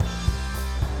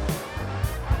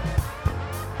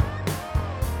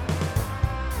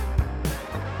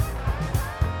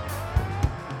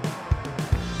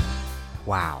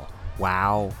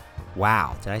Wow.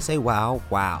 Wow. Did I say wow?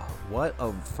 Wow. What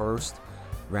a first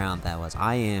round that was.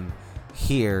 I am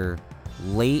here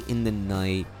late in the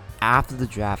night after the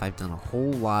draft. I've done a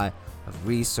whole lot of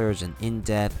research and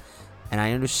in-depth, and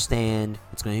I understand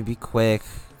it's going to be quick.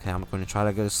 Okay, I'm going to try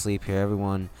to go to sleep here.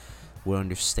 Everyone will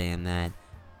understand that.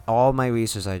 All my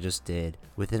research I just did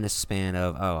within a span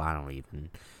of, I don't even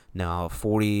know,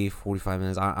 45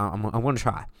 minutes. I'm going to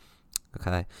try.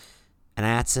 Okay. And I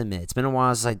have to admit, it's been a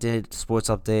while since I did sports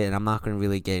update, and I'm not going to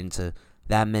really get into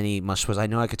that much sports. I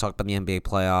know I could talk about the NBA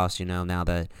playoffs, now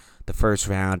that the first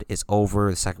round is over.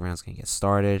 The second round is going to get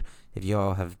started. If you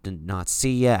all have did not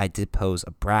see yet, I did pose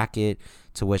a bracket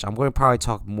to which I'm going to probably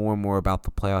talk more and more about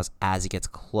the playoffs as it gets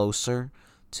closer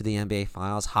to the NBA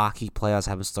finals. Hockey playoffs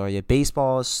haven't started yet.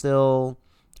 Baseball is still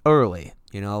early.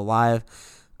 A lot of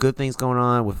good things going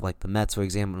on with, like, the Mets, for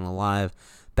example, and a lot of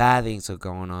bad things are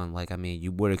going on.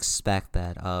 You would expect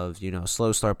that of, a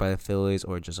slow start by the Phillies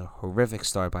or just a horrific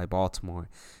start by Baltimore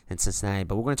and Cincinnati.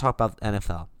 But we're going to talk about the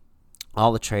NFL.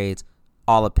 All the trades,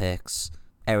 all the picks,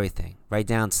 everything, right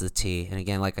down to the T. And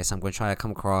again, like I said, I'm going to try to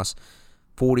come across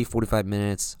 45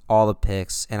 minutes, all the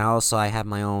picks. And I have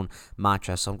my own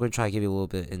mantra, so I'm going to try to give you a little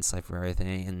bit of insight for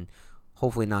everything and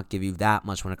hopefully not give you that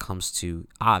much when it comes to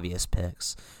obvious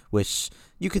picks, which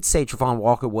you could say Travon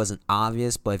Walker wasn't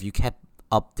obvious, but if you kept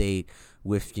update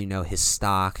with his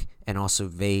stock and also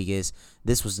Vegas,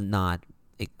 this was not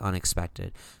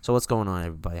unexpected. So what's going on,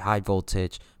 everybody? High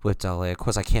Voltage with LA. Of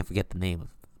course, I can't forget the name of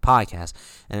the podcast,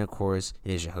 and of course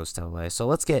it is your host LA. So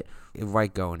let's get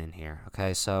right going in here.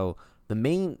 Okay, so the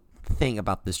main thing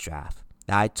about this draft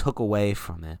that I took away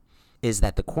from it is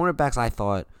that the cornerbacks I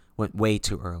thought went way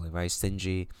too early, right?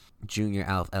 Stingy Jr.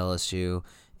 out of LSU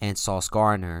and Sauce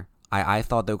Gardner, I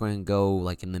thought they were going to go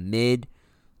like in the mid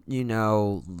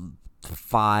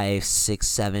 5, 6,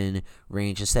 7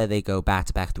 range. Instead, they go back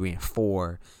to back 3 and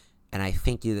 4. And I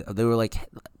think they were like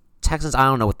Texans. I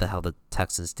don't know what the hell the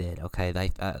Texans did. Okay,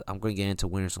 I'm going to get into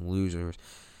winners and losers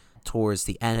towards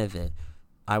the end of it.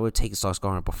 I would take Sauce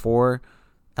Gardner before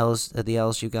the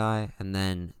LSU guy, and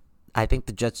then I think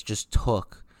the Jets just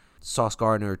took Sauce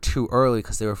Gardner too early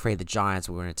because they were afraid the Giants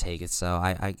were going to take it. So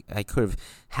I could have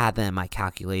had that in my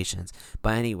calculations.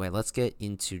 But anyway, let's get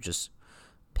into just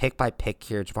pick by pick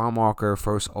here. Travon Walker,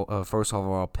 first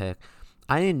overall pick.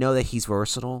 I didn't know that he's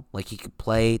versatile. Like, he could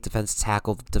play defensive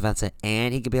tackle, defensive,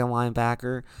 and he could be a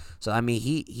linebacker. So I mean,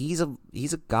 he's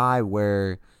a guy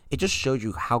where it just showed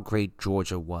you how great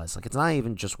Georgia was. Like, it's not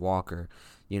even just Walker.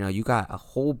 You got a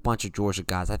whole bunch of Georgia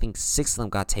guys. I think 6 of them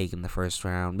got taken in the first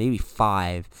round, maybe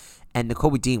 5, and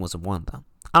Nakobe Dean wasn't one of them.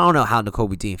 I don't know how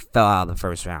Nakobe Dean fell out of the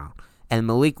first round. And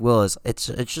Malik Willis, it's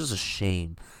just a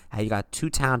shame. You got 2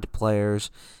 talented players,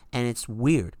 and it's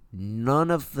weird.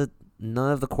 None of the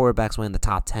quarterbacks went in the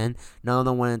top 10. None of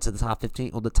them went into the top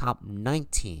 15 or the top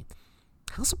 19.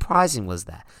 How surprising was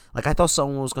that? Like, I thought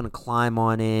someone was going to climb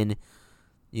on in.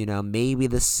 Maybe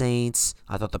the Saints.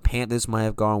 I thought the Panthers might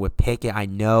have gone with Pickett. I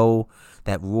know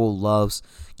that Rule loves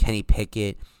Kenny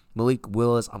Pickett. Malik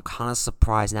Willis, I'm kind of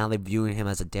surprised now they're viewing him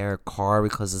as a Derek Carr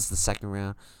because it's the second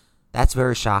round. That's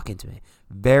very shocking to me.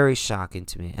 Very shocking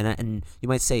to me. And you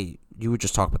might say, you were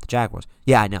just talking about the Jaguars.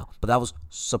 Yeah, I know. But that was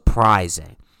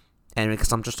surprising. And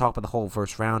because I'm just talking about the whole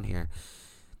first round here,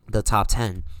 the top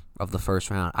 10 of the first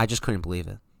round, I just couldn't believe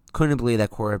it. Couldn't believe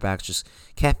that quarterbacks just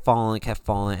kept falling,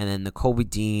 and then Nakobe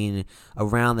Dean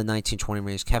around the 19-20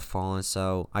 range kept falling.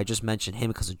 So I just mentioned him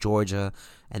because of Georgia.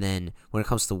 And then when it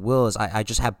comes to Willis, I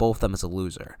just have both of them as a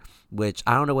loser, which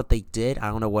I don't know what they did. I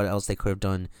don't know what else they could have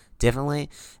done differently.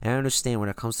 And I understand when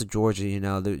it comes to Georgia, you're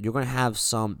going to have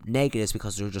some negatives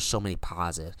because there are just so many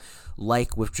positives.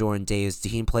 Like with Jordan Davis, he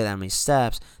didn't play that many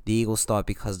steps. The Eagles thought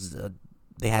because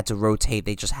they had to rotate.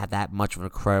 They just had that much of an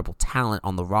incredible talent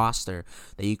on the roster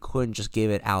that you couldn't just give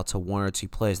it out to 1 or 2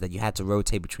 players, that you had to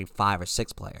rotate between 5 or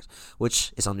 6 players,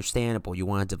 which is understandable. You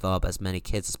want to develop as many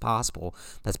kids as possible.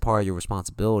 That's part of your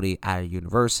responsibility at a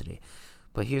university.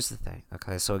 But here's the thing,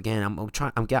 okay? So again,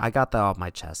 I got that off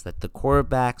my chest, that the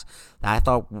quarterbacks that I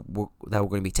thought were going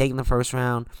to be taken in the first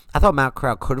round, I thought Matt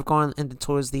Corral could have gone into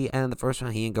towards the end of the first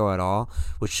round. He didn't go at all,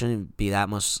 which shouldn't be that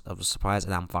much of a surprise,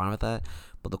 and I'm fine with that.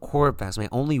 But the quarterbacks, man,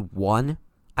 only one.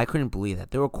 I couldn't believe that.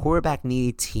 There were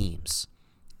quarterback-needy teams.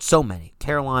 So many.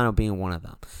 Carolina being one of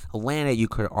them. Atlanta, you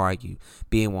could argue,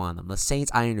 being one of them. The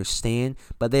Saints, I understand,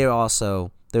 but they're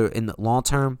in the long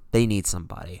term, they need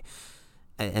somebody.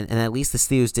 And at least the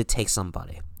Steelers did take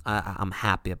somebody. I'm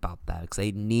happy about that because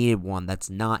they needed one that's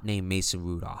not named Mason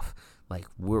Rudolph. Like,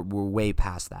 we're way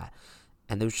past that.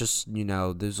 And there's just,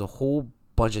 there's a whole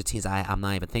bunch of teams I'm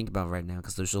not even thinking about right now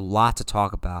because there's a lot to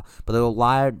talk about. But there are a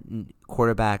lot of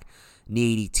quarterback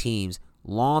needy teams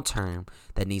long term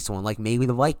that need someone, like maybe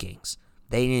the Vikings.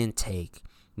 They didn't take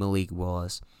Malik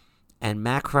Willis. And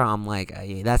Matt Corral, I'm like,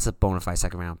 yeah, that's a bona fide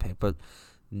second round pick. But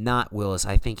not Willis.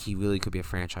 I think he really could be a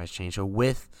franchise changer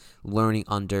with learning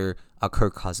under a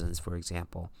Kirk Cousins, for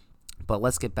example. But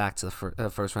let's get back to the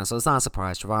first round. So it's not a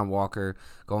surprise. Travon Walker,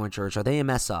 going Churchill. They didn't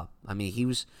mess up. I mean, he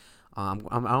was. I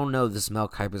don't know this Mel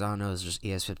Kiper's. I don't know. It's just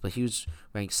ESPN, but he was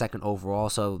ranked second overall.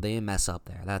 So they didn't mess up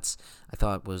there. I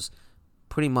thought was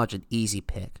pretty much an easy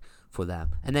pick for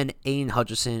them. And then Aiden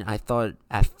Hutchinson. I thought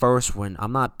at first, when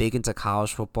I'm not big into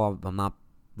college football, I'm not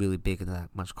really big into that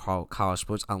much college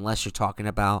sports unless you're talking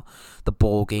about the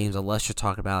bowl games, unless you're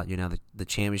talking about the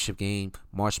championship game,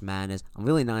 March Madness. I'm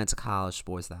really not into college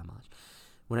sports that much.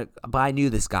 But I knew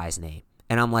this guy's name,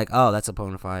 and I'm like, oh, that's a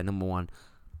bona fide number one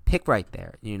pick right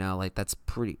there. Like that's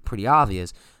pretty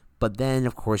obvious. But then,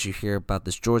 of course, you hear about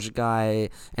this Georgia guy,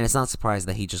 and it's not surprising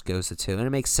that he just goes to 2. And it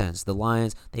makes sense. The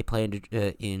Lions, they played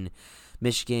in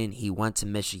Michigan. He went to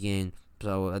Michigan.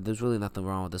 So there's really nothing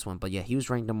wrong with this one. But yeah, he was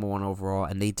ranked number 1 overall,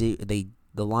 and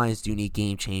the Lions do need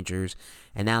game changers,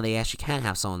 and now they actually can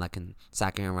have someone that can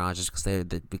sack Aaron Rodgers because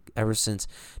ever since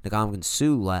Ndamukong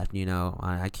Suh left,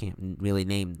 I can't really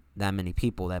name that many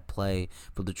people that play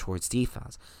for Detroit's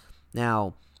defense.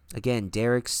 Now, again,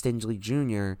 Derek Stingley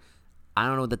Jr., I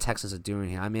don't know what the Texans are doing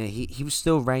here. I mean, he was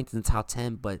still ranked in the top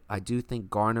 10, but I do think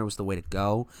Garner was the way to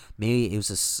go. Maybe it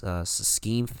was a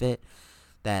scheme fit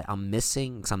that I'm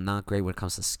missing because I'm not great when it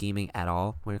comes to scheming at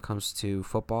all when it comes to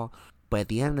football. But at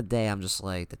the end of the day, I'm just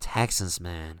like, the Texans,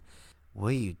 man, what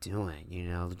are you doing?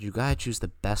 You got to choose the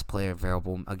best player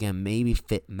available. Again, maybe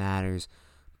fit matters,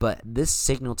 but this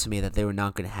signaled to me that they were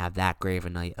not going to have that great of a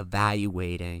night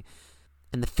evaluating.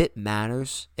 And the fit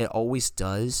matters. It always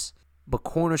does. But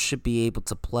corners should be able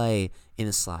to play in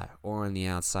the slot or on the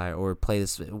outside or play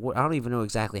this. I don't even know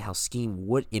exactly how scheme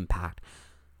would impact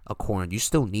a corner. You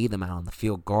still need them out on the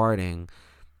field guarding,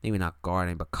 maybe not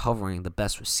guarding, but covering the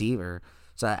best receiver.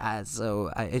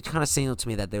 So it kind of signaled to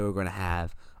me that they were going to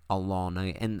have a long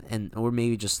night, and or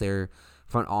maybe just their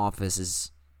front office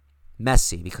is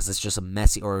messy because it's just a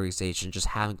messy organization. Just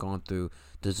haven't gone through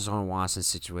the Deshaun Watson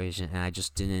situation, and I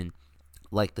just didn't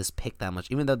like this pick that much,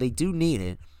 even though they do need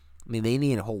it. I mean, they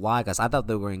need a whole lot of guys. I thought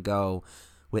they were going to go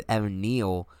with Evan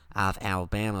Neal out of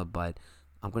Alabama, but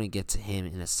I'm going to get to him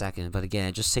in a second. But again,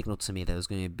 it just signaled to me that it was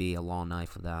going to be a long night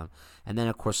for them. And then,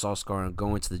 of course, Sauce Gardner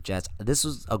going to the Jets. This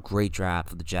was a great draft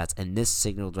for the Jets, and this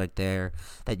signaled right there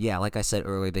that, yeah, like I said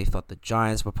earlier, they thought the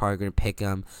Giants were probably going to pick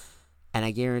him. And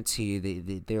I guarantee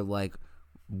you, they're like,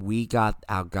 we got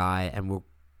our guy, and we're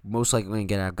most likely going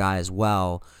to get our guy as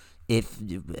well. And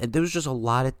there was just a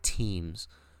lot of teams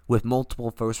with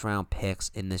multiple first-round picks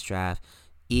in this draft.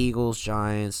 Eagles,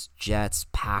 Giants, Jets,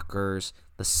 Packers,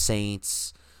 the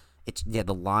Saints.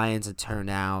 The Lions, it turned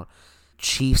out.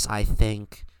 Chiefs, I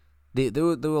think. There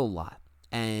were a lot.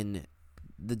 And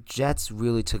the Jets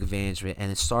really took advantage of it.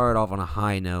 And it started off on a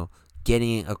high note,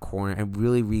 getting a corner and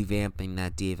really revamping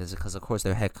that defense. Because, of course,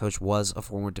 their head coach was a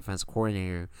former defensive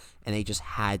coordinator. And they just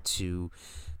had to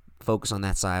focus on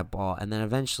that side of the ball, and then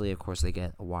eventually, of course, they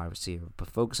get a wide receiver. But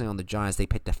focusing on the Giants, they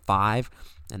picked at 5,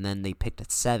 and then they picked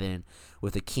at 7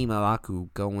 with Akeem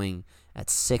Alaku going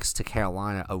at 6 to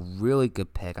Carolina. A really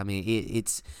good pick. I mean,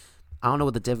 it's I don't know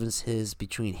what the difference is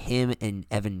between him and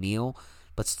Evan Neal,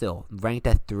 but still ranked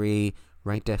at 3,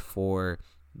 ranked at 4.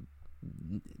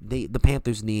 The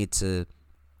Panthers need to.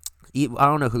 I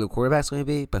don't know who the quarterback's going to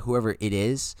be, but whoever it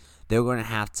is, they're going to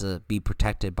have to be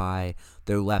protected by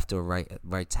their left or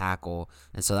right tackle.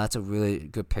 And so that's a really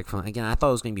good pick from. Again, I thought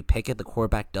it was going to be Pickett. The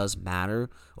quarterback does matter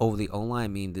over the O-line. I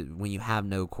mean, when you have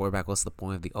no quarterback, what's the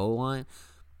point of the O-line?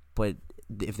 But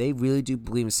if they really do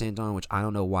believe in Sam Darnold, which I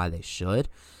don't know why they should,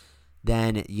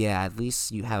 then, yeah, at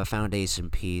least you have a foundation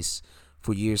piece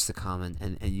for years to come.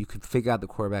 And you can figure out the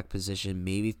quarterback position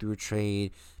maybe through a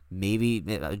trade. Maybe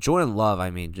Jordan Love, I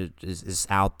mean, is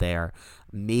out there.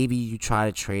 Maybe you try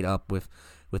to trade up with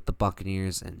the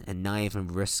Buccaneers and not even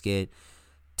risk it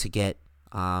to get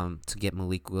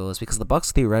Malik Willis, because the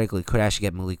Bucs theoretically could actually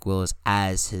get Malik Willis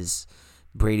as his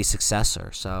Brady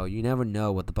successor. So you never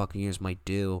know what the Buccaneers might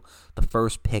do the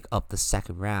first pick of the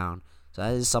second round. So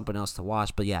that is something else to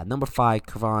watch. But yeah, number 5,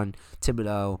 Kayvon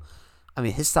Thibodeaux. I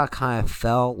mean, his stock kind of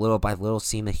fell little by little,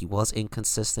 seeing that he was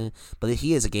inconsistent, but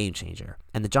he is a game changer.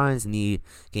 And the Giants need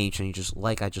game changers,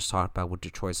 like I just talked about with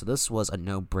Detroit. So this was a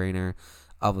no-brainer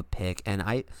of a pick. And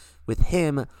with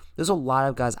him, there's a lot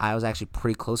of guys I was actually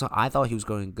pretty close on. I thought he was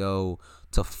going to go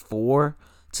to 4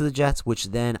 to the Jets, which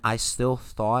then I still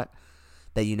thought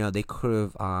that, they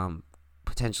could have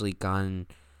potentially gotten.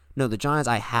 No, the Giants,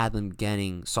 I had them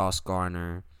getting Sauce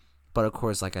Gardner. But of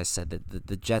course, like I said,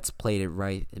 the Jets played it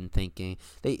right in thinking.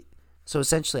 So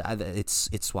essentially, it's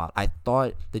swapped. I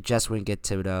thought the Jets wouldn't get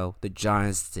Thibodeaux. The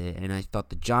Giants did. And I thought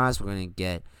the Giants were going to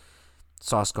get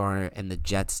Sauce Gardner, and the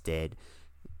Jets did.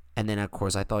 And then, of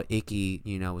course, I thought Icky,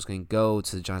 was going to go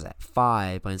to the Giants at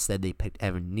 5, but instead they picked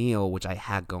Evan Neal, which I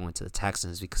had going to the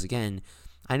Texans because, again,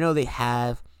 I know they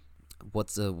have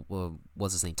what's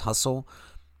his name, Tussle,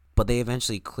 but they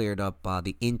eventually cleared up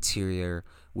the interior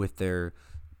with their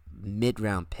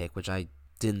mid-round pick, which I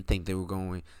didn't think they were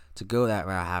going to go that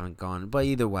route. I haven't gone, but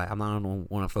either way, I'm not going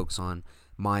to want to focus on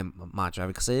my draft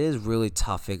because it is really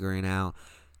tough figuring out,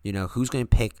 who's going to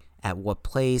pick at what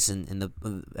place, and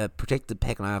the predicted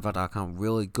pick on NFL.com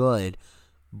really good,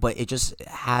 but it just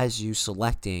has you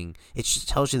selecting. It just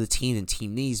tells you the team and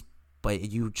team needs, but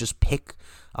you just pick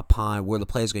upon where the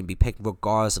player is going to be picked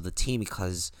regardless of the team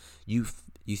because you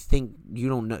think you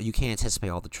don't know, you can't anticipate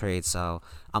all the trades. So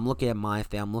I'm looking at my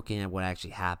thing, I'm looking at what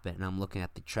actually happened, and I'm looking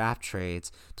at the draft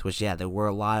trades, to which, there were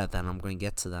a lot of them. I'm going to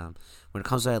get to them. When it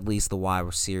comes to at least the wide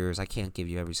receivers, I can't give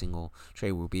you every single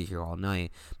trade. We'll be here all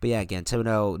night. But again,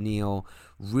 Thibodeaux, Neal,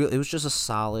 it was just a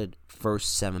solid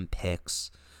first 7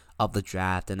 picks of the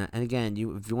draft. And again,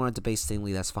 if you want to debate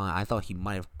Stingley, that's fine. I thought he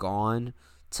might have gone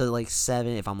to like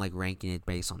 7 if I'm like ranking it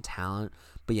based on talent.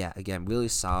 But again, really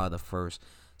solid the first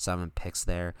 7 picks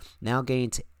there. Now getting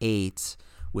to 8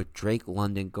 with Drake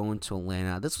London going to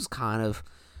Atlanta. This was kind of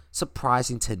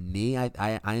surprising to me. I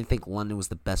didn't think London was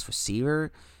the best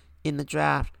receiver in the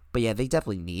draft, but they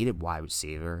definitely needed wide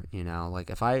receiver.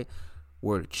 Like if I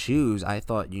were to choose, I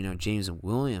thought James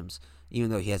Williams,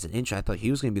 even though he has an injury, I thought he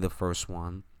was going to be the first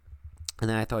one, and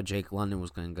then I thought Drake London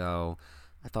was going to go.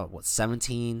 I thought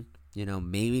 17,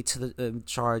 maybe to the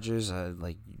Chargers.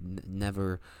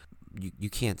 Never. You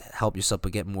can't help yourself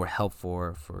but get more help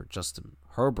for Justin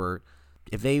Herbert.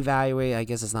 If they evaluate, I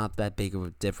guess it's not that big of a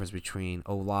difference between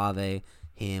Olave,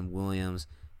 him, Williams,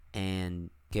 and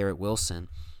Garrett Wilson.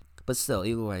 But still,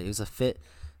 either way, it was a fit,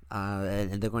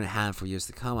 and they're going to have him for years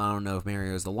to come. I don't know if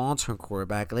Mariota is the long-term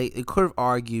quarterback. They could have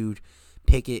argued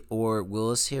Pickett or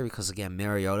Willis here because, again,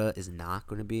 Mariota is not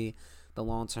going to be the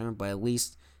long-term, but at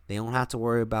least they don't have to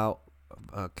worry about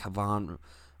Calvin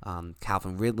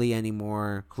Ridley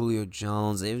anymore, Julio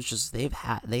Jones. It was just they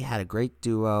had a great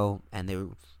duo, and they were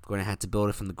going to have to build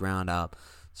it from the ground up.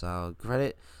 So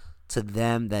credit to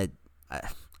them that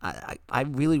I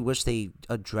really wish they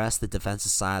addressed the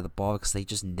defensive side of the ball because they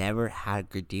just never had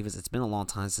great defense. It's been a long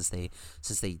time since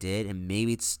they did, and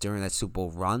maybe it's during that Super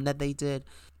Bowl run that they did.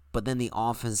 But then the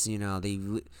offense,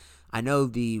 I know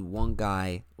the one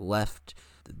guy left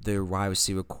their wide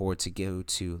receiver core to go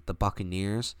to the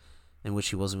Buccaneers, in which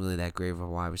he wasn't really that great of a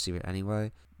wide receiver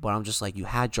anyway. But I'm just like, you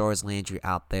had Jarvis Landry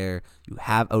out there. You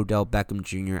have Odell Beckham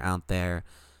Jr. out there.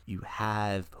 You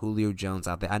have Julio Jones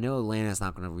out there. I know Atlanta's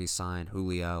not going to re-sign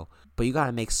Julio, but you got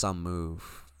to make some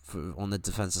move on the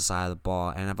defensive side of the ball.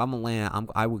 And if I'm Atlanta,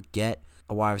 I would get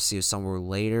a wide receiver somewhere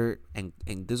later. And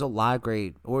there's a lot of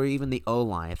great, or even the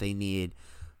O-line if they need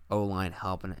O-line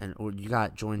help. Or you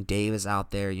got Jordan Davis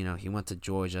out there. He went to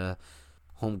Georgia,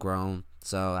 homegrown.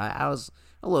 So I was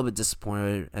a little bit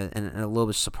disappointed and a little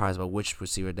bit surprised about which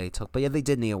receiver they took. But they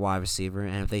did need a wide receiver,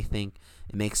 and if they think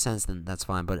it makes sense, then that's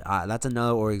fine. But that's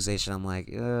another organization I'm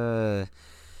like, I'm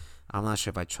not sure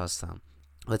if I trust them.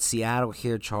 But Seattle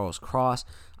here, Charles Cross.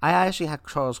 I actually had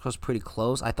Charles Cross pretty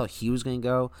close. I thought he was going to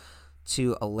go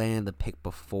to Atlanta the pick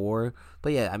before.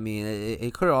 But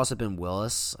it could have also been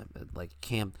Willis. Like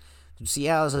Camp.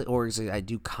 Seattle's an organization I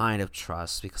do kind of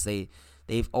trust because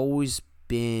they've always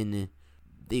been...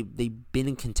 They've been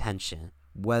in contention,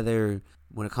 whether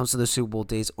when it comes to the Super Bowl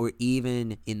days or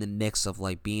even in the mix of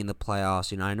like being in the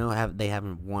playoffs. I know they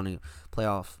haven't won a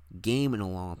playoff game in a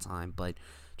long time, but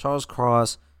Charles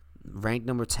Cross, ranked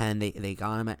number 10, they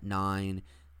got him at 9,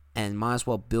 and might as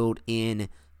well build in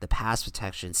the pass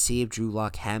protection, see if Drew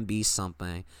Lock can be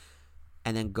something,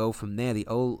 and then go from there. The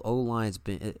O-line's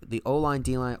been the O-line,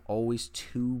 D-line always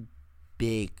two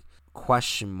big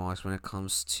question marks when it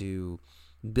comes to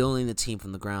building the team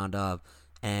from the ground up,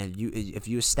 and if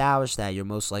you establish that, you're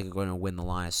most likely going to win the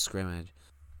line of scrimmage.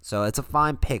 So it's a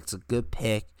fine pick. It's a good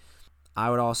pick. I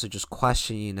would also just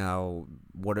question,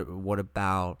 what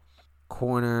about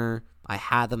corner? I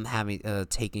had them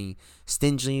taking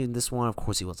Stingley in this one. Of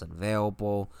course, he wasn't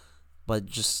available, but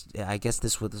I guess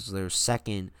this was their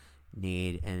second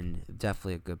need, and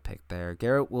definitely a good pick there.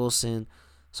 Garrett Wilson.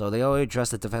 So they already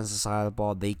addressed the defensive side of the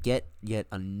ball. They get yet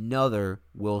another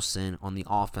Wilson on the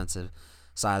offensive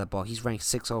side of the ball. He's ranked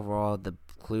 6 overall,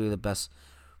 clearly the best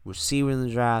receiver in the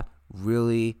draft.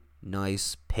 Really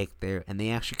nice pick there, and they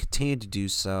actually continue to do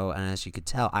so. And as you could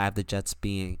tell, I have the Jets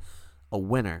being a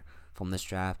winner from this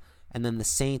draft. And then the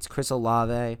Saints, Chris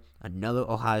Olave, another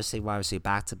Ohio State wide receiver,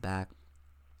 back to back.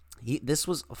 This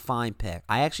was a fine pick.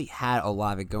 I actually had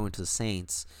Olave going to the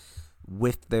Saints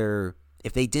with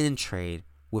if they didn't trade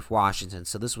with Washington.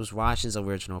 So this was Washington's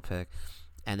original pick,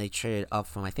 and they traded up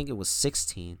from, I think it was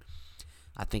 16.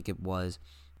 I think it was.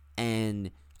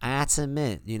 And I had to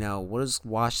admit, what is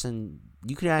Washington?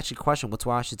 You could actually question what's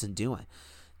Washington doing.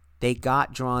 They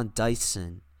got Jaron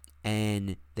Dyson,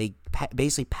 and they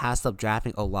basically passed up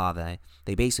drafting Olave.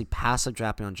 They basically passed up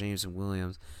drafting on Jameson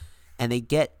Williams, and they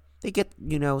get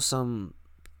some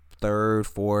third,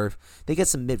 fourth. They get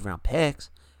some mid-round picks,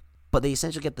 but they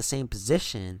essentially get the same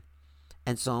position.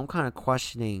 And so I'm kind of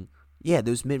questioning,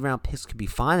 those mid-round picks could be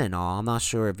fine and all. I'm not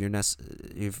sure if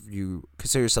you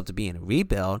consider yourself to be in a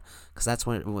rebuild, because that's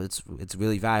when it's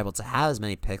really valuable to have as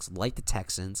many picks like the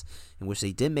Texans, in which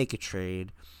they did make a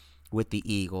trade with the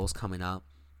Eagles coming up.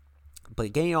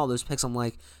 But getting all those picks, I'm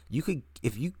like, you could,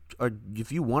 if you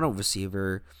want a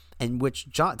receiver, and which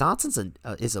Dotson's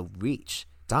is a reach.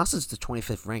 Dotson's the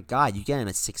 25th ranked guy. You get him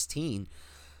at 16.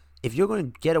 If you're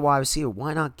going to get a wide receiver,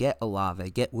 why not get Olave,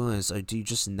 get Williams? Or do you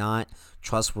just not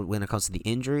trust when it comes to the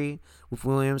injury with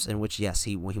Williams? In which, yes,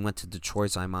 when he went to Detroit,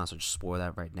 so I might as well just spoil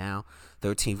that right now.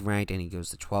 13th ranked, and he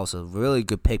goes to 12. So really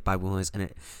good pick by Williams,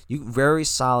 and very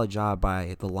solid job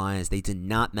by the Lions. They did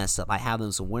not mess up. I have them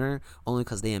as a winner only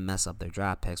because they didn't mess up their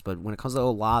draft picks. But when it comes to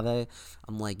Olave,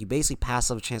 I'm like, you basically pass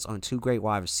up a chance on two great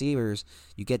wide receivers.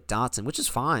 You get Dotson, which is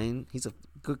fine. He's a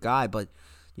good guy, but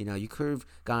you could have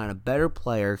gotten a better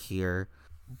player here,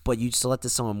 but you selected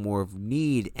someone more of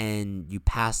need, and you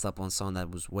passed up on someone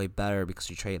that was way better because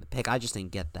you traded the pick. I just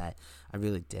didn't get that. I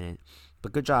really didn't.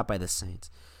 But good job by the Saints.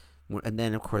 And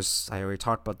then, of course, I already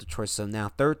talked about Detroit. So now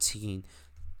 13,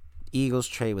 Eagles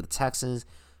trade with the Texans,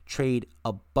 trade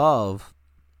above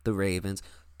the Ravens,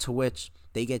 to which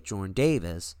they get Jordan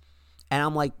Davis. And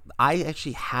I'm like, I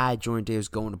actually had Jordan Davis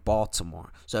going to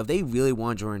Baltimore. So if they really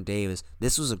want Jordan Davis,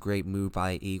 this was a great move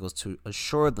by the Eagles to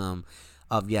assure them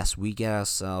of, yes, we get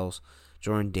ourselves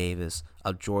Jordan Davis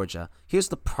of Georgia. Here's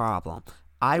the problem.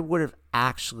 I would have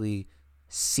actually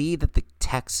see that the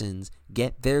Texans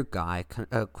get their guy,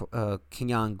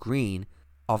 Kenyon Green,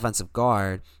 offensive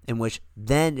guard, in which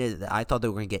then I thought they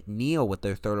were going to get Neal with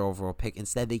their third overall pick.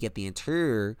 Instead, they get the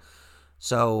interior.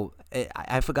 So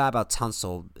I forgot about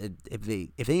Tunsil. If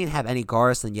they didn't have any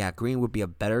guards, then Green would be a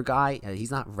better guy. He's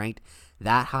not ranked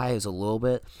that high. It's a little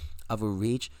bit of a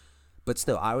reach, but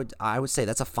still, I would say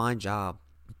that's a fine job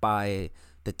by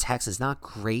the Texans. Not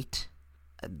great.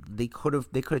 They could have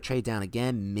traded down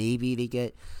again. Maybe they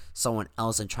get someone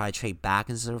else and try to trade back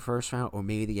into the first round, or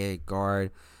maybe they get a guard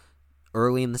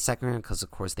early in the second round because of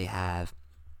course they have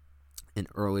an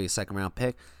early second round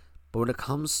pick. But when it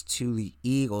comes to the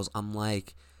Eagles, I'm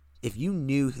like, if you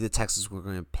knew who the Texans were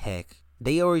going to pick,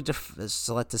 they already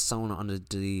selected someone on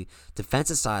the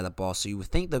defensive side of the ball, so you would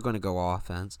think they're going to go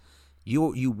offense.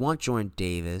 You want Jordan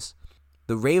Davis.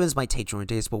 The Ravens might take Jordan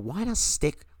Davis, but why not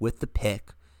stick with the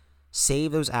pick,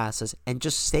 save those assets, and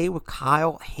just stay with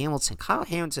Kyle Hamilton? Kyle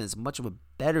Hamilton is much of a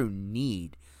better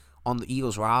need on the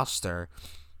Eagles roster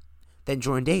than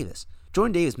Jordan Davis.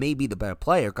 Jordan Davis may be the better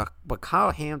player, but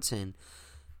Kyle Hamilton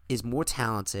is more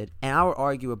talented, and I would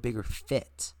argue a bigger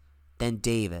fit than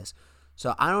Davis.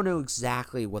 So I don't know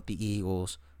exactly what the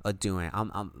Eagles are doing.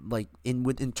 I'm like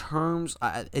in terms.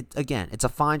 It's a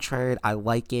fine trade. I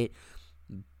like it,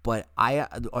 but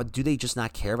do they just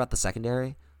not care about the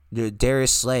secondary?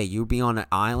 Darius Slay, you'd be on an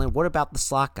island. What about the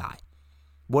slot guy?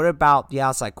 What about the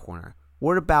outside corner?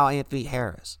 What about Anthony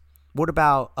Harris? What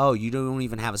about you don't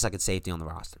even have a second safety on the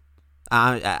roster?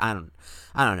 I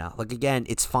don't know. Like, again,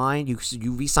 it's fine. You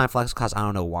re-sign Flex because I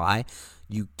don't know why.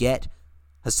 You get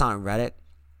Hassan Reddick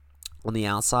on the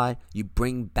outside. You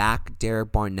bring back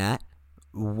Derek Barnett.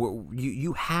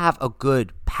 You have a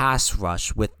good pass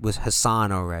rush with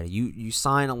Hassan already. You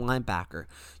sign a linebacker.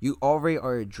 You already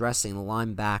are addressing the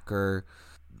linebacker.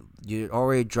 You're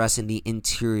already addressing the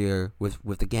interior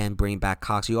with again bringing back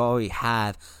Cox. You already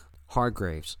have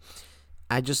Hargraves.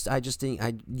 I just think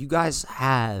you guys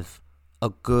have a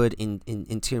good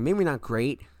interior, maybe not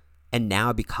great, and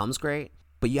now it becomes great,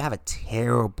 but you have a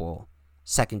terrible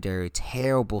secondary,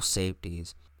 terrible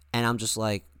safeties, and I'm just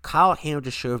like, Kyle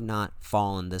Hamilton should have not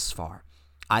fallen this far.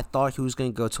 I thought he was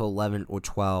going to go to 11 or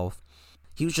 12.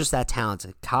 He was just that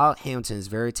talented. Kyle Hamilton is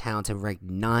very talented, ranked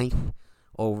 9th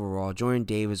overall. Jordan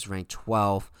Davis ranked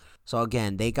 12th. So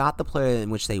again, they got the player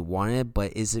in which they wanted,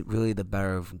 but is it really the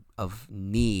better of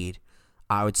need?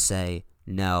 I would say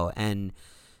no. And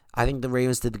I think the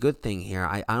Ravens did the good thing here.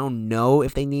 I don't know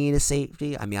if they need a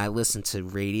safety. I mean, I listen to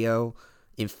radio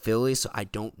in Philly, so I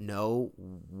don't know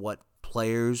what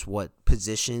players, what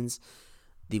positions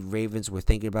the Ravens were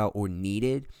thinking about or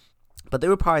needed. But they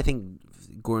would probably think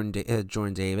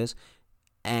Jordan Davis,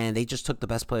 and they just took the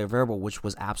best player available, which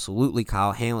was absolutely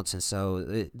Kyle Hamilton.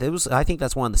 So I think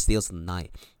that's one of the steals of the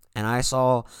night. And I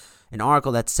saw an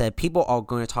article that said people are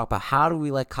going to talk about how do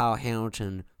we let Kyle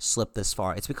Hamilton slip this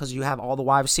far. It's because you have all the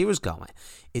wide receivers going.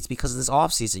 It's because of this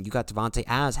offseason. You got Davante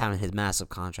Adams having his massive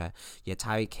contract. You have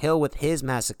Tyreek Hill with his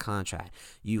massive contract.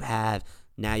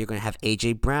 Now you're going to have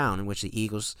A.J. Brown, in which the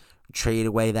Eagles traded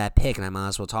away that pick, and I might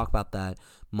as well talk about that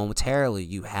momentarily.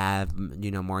 You have,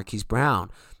 Marquise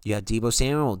Brown. You have Deebo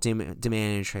Samuel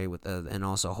demanding a trade with and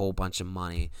also a whole bunch of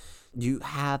money. You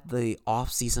have the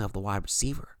offseason of the wide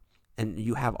receiver, and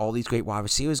you have all these great wide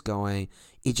receivers going.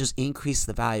 It just increased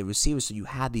the value of receivers, so you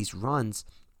had these runs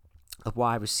of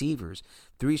wide receivers.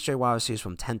 3 straight wide receivers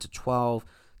from 10 to 12.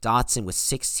 Dotson with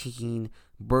 16.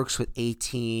 Burks with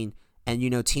 18.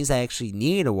 And, teams that actually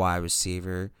needed a wide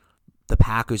receiver, the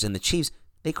Packers and the Chiefs,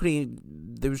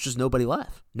 there was just nobody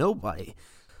left. Nobody.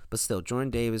 But still,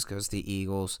 Jordan Davis goes to the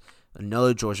Eagles.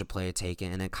 Another Georgia player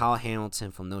taken. And then Kyle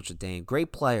Hamilton from Notre Dame.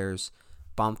 Great players,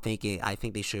 but I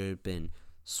think they should have been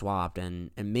swapped. And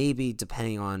maybe,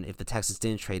 depending on if the Texans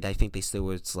didn't trade, I think they still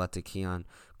would have selected Keon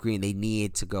Green. They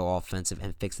needed to go offensive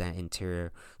and fix that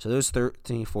interior. So there's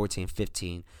 13, 14,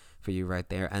 15 for you right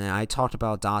there. And then I talked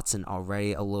about Dotson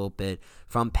already a little bit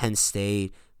from Penn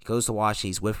State. He goes to Washington.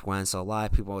 He's with Wentz, so a lot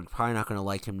of people are probably not going to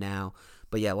like him now.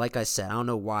 But yeah, like I said, I don't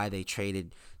know why they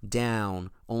traded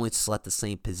down only to select the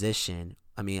same position.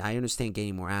 I mean, I understand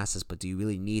getting more assets, but do you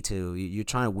really need to? You're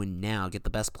trying to win now. Get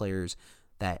the best players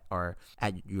that are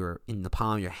in the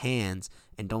palm of your hands,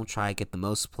 and don't try to get the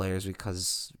most players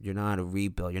because you're not a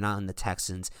rebuild. You're not in the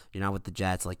Texans. You're not with the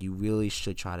Jets. Like, you really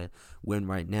should try to win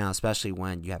right now, especially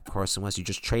when you have Carson Wentz. You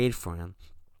just traded for him,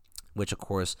 which, of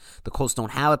course, the Colts don't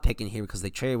have a pick in here because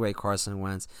they traded away Carson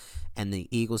Wentz, and the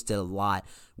Eagles did a lot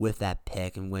with that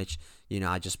pick, in which,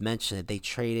 I just mentioned it. They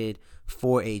traded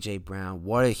for A.J. Brown.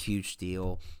 What a huge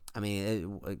deal. I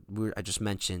mean, I just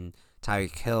mentioned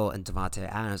Tyreek Hill and Davante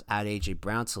Adams. Add A.J.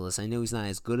 Brown to the list. I know he's not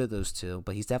as good as those two,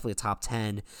 but he's definitely a top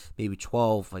 10, maybe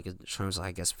 12, like in terms of,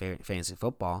 I guess, fantasy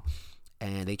football.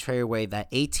 And they traded away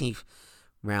that 18th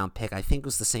round pick. I think it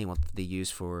was the same one they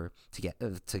used to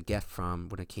get from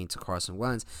when it came to Carson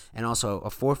Wentz, and also a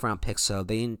 4th round pick. So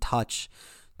they didn't touch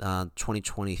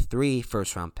 2023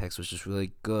 first round picks, which is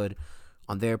really good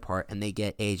on their part. And they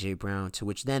get A.J. Brown, to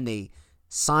which then they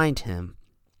signed him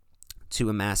to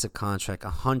a massive contract,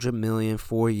 $100 million,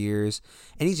 4 years,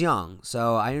 and he's young.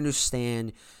 So I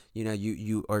understand,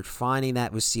 you are finding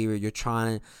that receiver. You're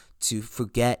trying to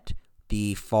forget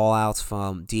the fallouts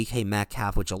from DK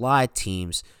Metcalf, which a lot of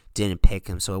teams didn't pick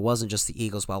him. So it wasn't just the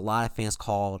Eagles, but a lot of fans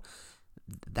called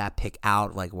that pick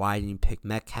out. Like, why didn't you pick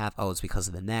Metcalf? Oh, it's because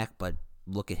of the neck, but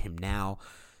look at him now.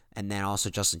 And then also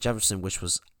Justin Jefferson, which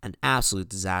was an absolute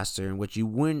disaster, in which you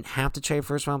wouldn't have to trade a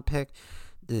first-round pick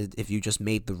if you just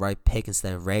made the right pick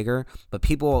instead of Rager. But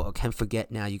people can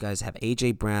forget now you guys have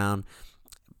A.J. Brown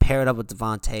paired up with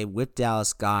Devontae, with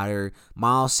Dallas Goedert.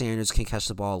 Miles Sanders can catch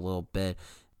the ball a little bit,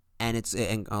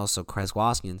 and also Chris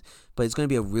Watkins. But it's going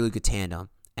to be a really good tandem,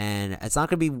 and it's not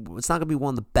going to be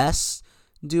one of the best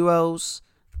duos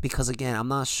because, again, I'm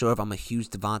not sure if I'm a huge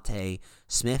Devontae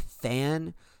Smith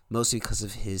fan, mostly because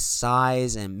of his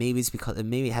size, and maybe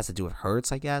it has to do with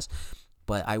Hurts, I guess.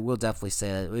 But I will definitely say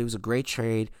that it was a great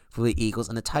trade for the Eagles.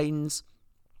 And the Titans,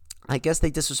 I guess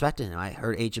they disrespected him. I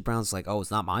heard A.J. Brown's like, oh,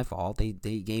 it's not my fault. They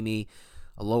gave me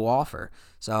a low offer.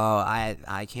 So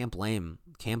I can't blame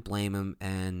him.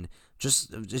 And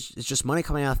it's just money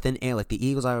coming out of thin air. Like the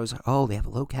Eagles, I was, they have a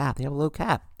low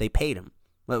cap. They paid him.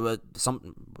 But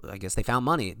I guess they found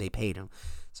money. They paid him.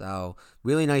 So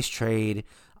really nice trade.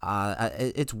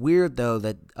 It's weird though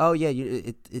that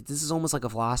this is almost like a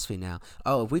philosophy now.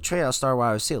 Oh, if we trade our star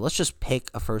wide receiver, let's just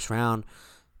pick a first round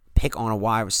pick on a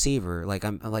wide receiver.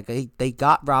 They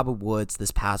got Robert Woods this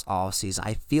past offseason.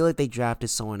 I feel like they drafted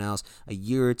someone else a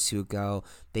year or two ago.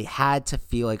 They had to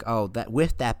feel like, that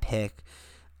with that pick,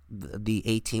 the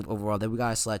 18th overall, that we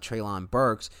gotta select Treylon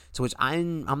Burks. To which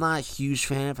I'm not a huge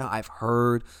fan of him. I've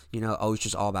heard, it's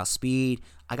just all about speed.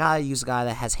 I gotta use a guy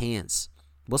that has hands.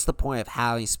 What's the point of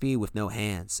having speed with no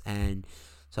hands? And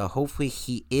so hopefully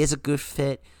he is a good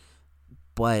fit,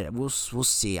 but we'll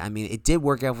see. I mean, it did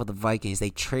work out for the Vikings. They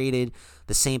traded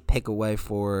the same pick away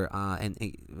for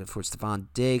Stephon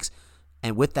Diggs,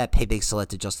 and with that pick they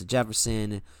selected Justin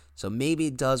Jefferson. So maybe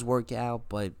it does work out,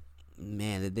 but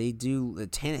man, they do.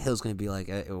 Tannehill's going to be like,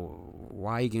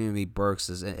 why are you giving me Burks?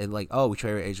 And like, oh, we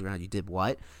traded AJ Brown. You did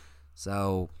what?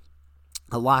 So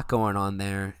a lot going on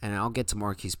there, and I'll get to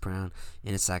Marquise Brown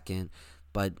in a second.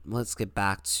 But let's get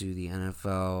back to the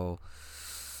NFL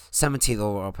 17th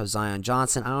overall for Zion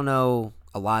Johnson. I don't know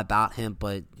a lot about him,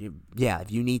 but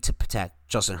if you need to protect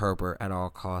Justin Herbert at all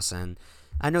costs, and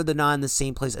I know they're not in the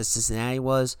same place as Cincinnati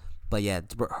was, but yeah,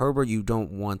 Herbert, you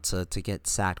don't want to get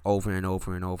sacked over and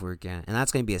over and over again. And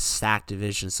that's going to be a stacked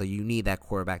division, so you need that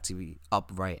quarterback to be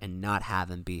upright and not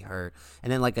have him be hurt.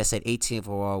 And then, like I said, 18th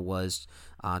overall was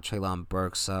Treylon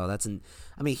Burks. So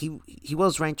he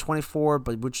was ranked 24,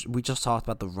 but we just talked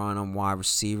about the run on wide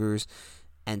receivers.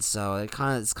 And so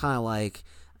it's kind of like,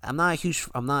 I'm not a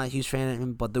huge fan of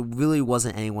him, but there really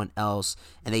wasn't anyone else.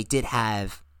 And they did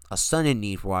have a sudden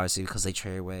need for wide receiver because they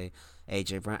traded away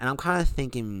AJ Brown. And I'm kind of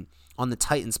thinking on the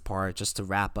Titans' part, just to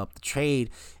wrap up the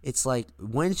trade, it's like,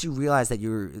 when did you realize that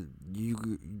you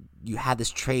had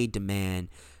this trade demand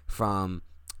from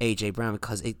AJ Brown?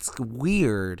 Because it's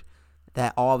weird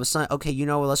that all of a sudden, okay, you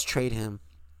know what, let's trade him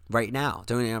right now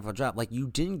during the NFL draft. Like, you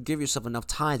didn't give yourself enough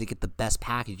time to get the best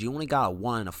package. You only got a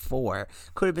 1 and a 4.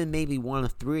 Could have been maybe 1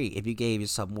 and 3 if you gave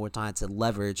yourself more time to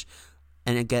leverage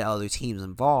and then get other teams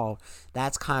involved.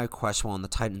 That's kind of questionable on the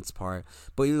Titans' part.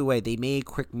 But either way, they made a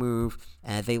quick move,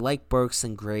 and they like Burks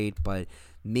and great, but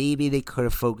maybe they could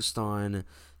have focused on,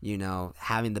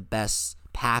 having the best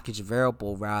package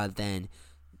available rather than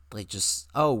like just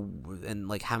and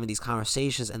like having these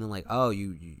conversations and then like, oh,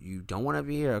 you don't want to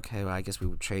be here? Okay, well, I guess we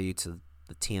would trade you to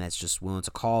the team that's just willing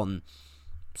to call and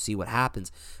see what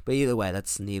happens. But either way,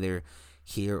 that's neither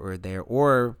here or there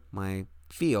or my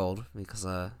field, because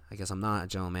I guess I'm not a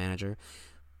general manager.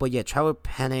 But yeah, Trevor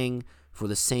Penning for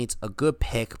the Saints, a good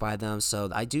pick by them. So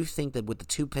I do think that with the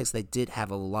 2 picks, they did have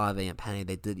a lot of and Penning.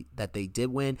 They did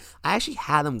win. I actually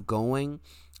had them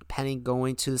Penning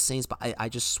going to the Saints, but I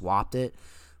just swapped it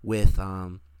with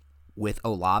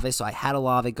Olave. So I had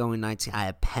Olave going 19. I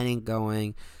had Penning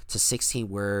going to 16,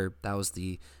 where that was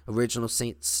the original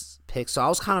Saints pick. So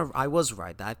I was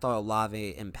right. I thought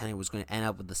Olave and Penning was going to end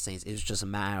up with the Saints. It was just a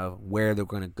matter of where they're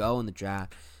going to go in the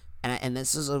draft. And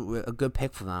this is a good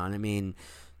pick for them. I mean,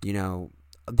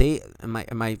 they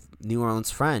my New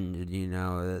Orleans friend,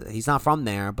 he's not from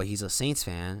there, but he's a Saints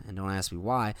fan, and don't ask me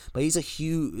why. But he's a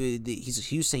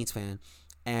huge Saints fan.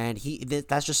 And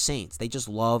that's just Saints. They just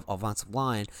love offensive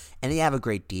line, and they have a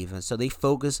great defense. So they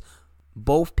focus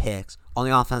both picks on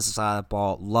the offensive side of the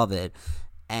ball. Love it.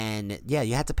 And yeah,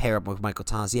 you had to pair up with Michael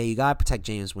Thomas. Yeah, you got to protect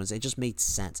James Winston. It just made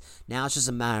sense. Now it's just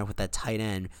a matter with that tight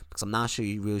end, because I'm not sure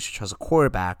you really should trust a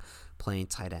quarterback playing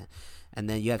tight end. And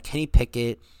then you have Kenny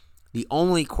Pickett, the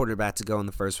only quarterback to go in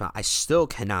the first round. I still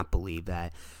cannot believe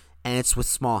that. And it's with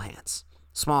small hands.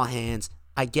 Small hands.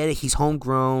 I get it. He's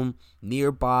homegrown,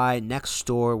 nearby, next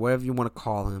door, whatever you want to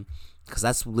call him. Because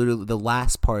that's literally the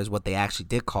last part is what they actually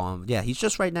did call him. Yeah, he's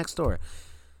just right next door.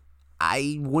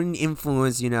 I wouldn't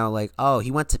influence, like, oh,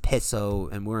 he went to Pitt,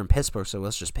 and we're in Pittsburgh, so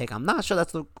let's just pick. I'm not sure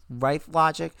that's the right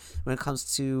logic when it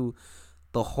comes to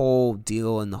the whole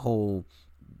deal and the whole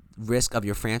risk of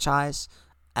your franchise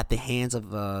at the hands of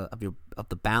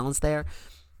the balance there.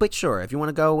 But sure, if you want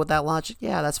to go with that logic,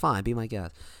 yeah, that's fine. Be my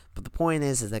guest. But the point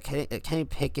is that Kenny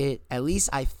Pickett, at least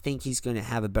I think he's going to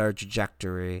have a better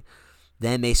trajectory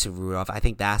than Mason Rudolph. I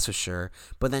think that's for sure.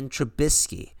 But then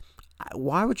Trubisky.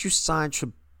 Why would you sign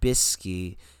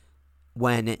Trubisky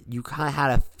when you kind of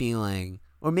had a feeling,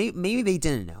 or maybe they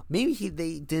didn't know. Maybe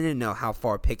they didn't know how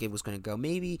far Pickett was going to go.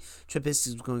 Maybe Trubisky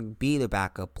was going to be the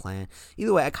backup plan.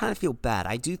 Either way, I kind of feel bad.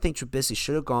 I do think Trubisky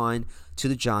should have gone to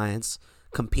the Giants,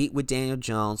 compete with Daniel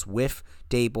Jones, with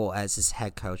Dable as his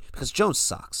head coach, because Jones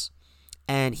sucks,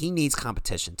 and he needs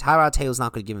competition. Tyrod Taylor's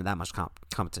not going to give him that much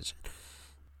competition,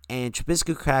 and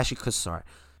Trubisky could start.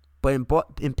 But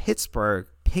in Pittsburgh,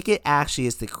 Pickett actually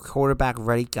is the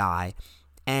quarterback-ready guy,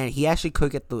 and he actually can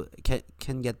get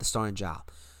the starting job.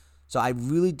 So I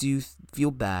really do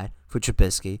feel bad for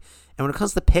Trubisky. And when it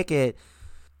comes to Pickett,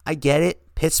 I get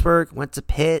it. Pittsburgh went to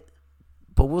Pitt,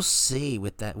 but we'll see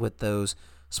with those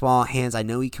small hands. I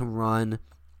know he can run,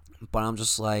 but I'm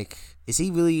just like, is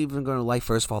he really even going to like,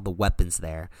 first of all, the weapons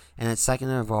there? And then second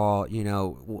of all,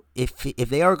 if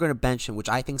they are going to bench him, which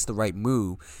I think is the right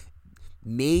move,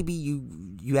 maybe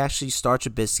you actually start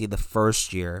Trubisky the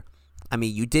first year. I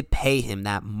mean, you did pay him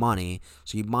that money,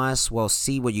 so you might as well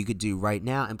see what you could do right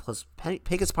now. And plus,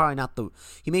 Pickett's probably not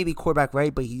he may be quarterback ready,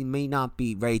 but he may not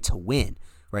be ready to win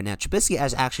right now. Trubisky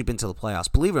has actually been to the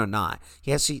playoffs, believe it or not.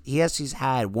 He's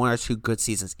had 1 or 2 good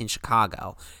seasons in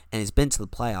Chicago, and he's been to the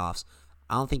playoffs.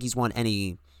 I don't think he's won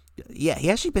any. Yeah,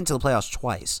 he actually been to the playoffs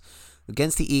twice.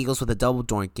 against the Eagles with a double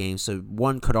doink game, so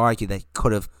one could argue that he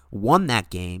could have won that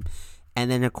game. And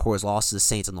then, of course, lost to the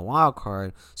Saints on the wild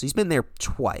card. So he's been there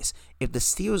twice. If the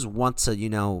Steelers want to,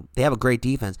 they have a great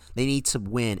defense, they need to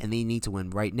win, and they need to win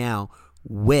right now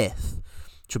with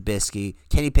Trubisky.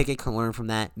 Kenny Pickett can learn from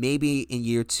that. Maybe in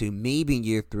year 2, maybe in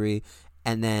year 3,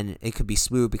 and then it could be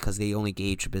smooth because they only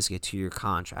gave Trubisky a 2-year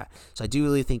contract. So I do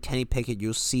really think Kenny Pickett,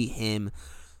 you'll see him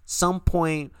some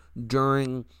point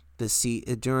during the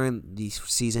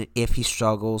season if he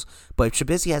struggles. But if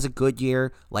Trubisky has a good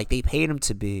year, like they paid him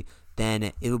to be, then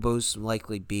it will most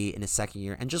likely be in his second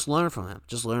year. And just learn from him.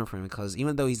 Because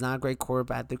even though he's not a great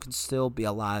quarterback, there can still be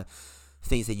a lot of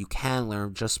things that you can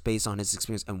learn just based on his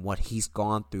experience and what he's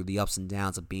gone through, the ups and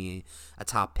downs of being a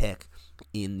top pick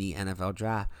in the NFL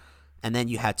draft. And then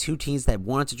you had 2 teams that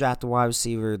wanted to draft a wide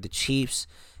receiver, the Chiefs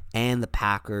and the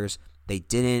Packers. They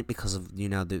didn't because of,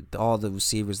 all the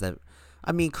receivers that...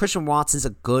 Christian Watson's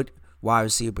a good wide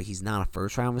receiver, but he's not a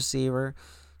first-round receiver.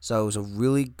 So it was a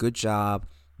really good job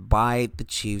by the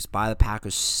Chiefs, by the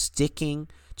Packers, sticking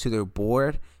to their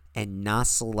board and not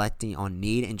selecting on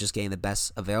need and just getting the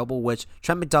best available, which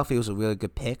Trent McDuffie was a really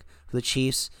good pick for the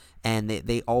Chiefs. And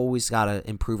they always got to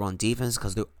improve on defense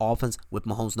because their offense with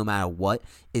Mahomes, no matter what,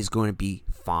 is going to be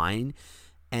fine.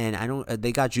 And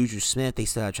they got Juju Smith. They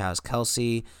still have Travis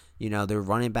Kelce. Their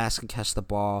running backs can catch the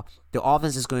ball. Their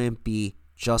offense is going to be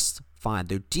just fine.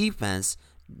 Their defense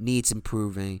needs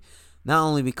improving, not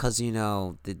only because,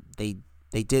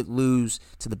 they did lose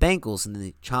to the Bengals in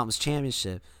the Champions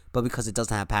Championship, but because it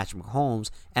doesn't have Patrick Mahomes.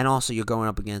 And also you're going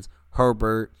up against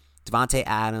Herbert, Devontae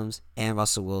Adams, and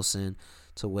Russell Wilson,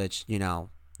 to which, the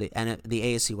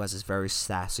AFC West is very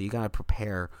stacked. So you got to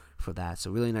prepare for that. So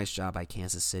really nice job by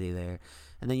Kansas City there.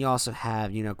 And then you also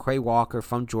have, Quay Walker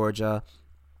from Georgia.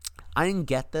 I didn't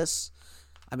get this.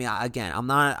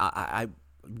 I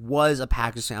was a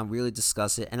Packers fan. I'm really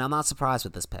disgusted, and I'm not surprised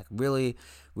with this pick. Really,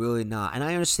 really not. And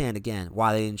I understand, again,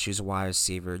 why they didn't choose a wide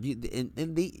receiver. You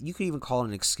could even call it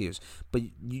an excuse, but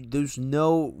there's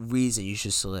no reason you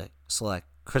should select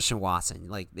Christian Watson.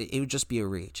 Like, it would just be a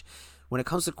reach. When it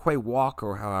comes to Quay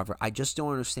Walker, however, I just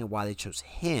don't understand why they chose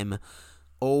him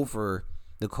over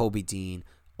Nakobe Dean,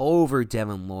 over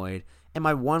Devin Lloyd. And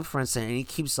my one friend said, and he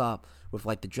keeps up with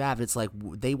the draft, it's like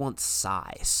they want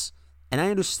size. And I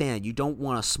understand you don't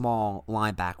want a small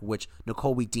linebacker, which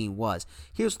Nakobe Dean was.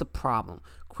 Here's the problem.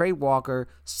 Quay Walker,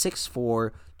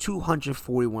 6'4",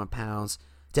 241 pounds.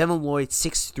 Devin Lloyd,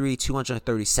 6'3",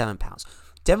 237 pounds.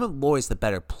 Devin Lloyd's the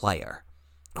better player.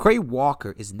 Quay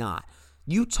Walker is not.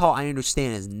 Utah, I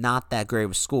understand, is not that great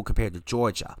of a school compared to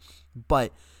Georgia.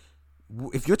 But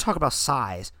if you're talking about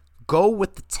size, go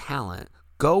with the talent.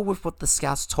 Go with what the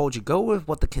scouts told you. Go with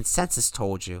what the consensus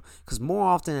told you. Because more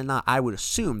often than not, I would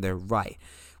assume they're right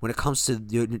when it comes to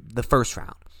the first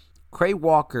round. Quay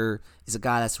Walker is a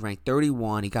guy that's ranked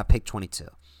 31. He got picked 22.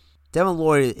 Devin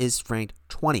Lloyd is ranked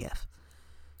 20th.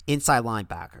 Inside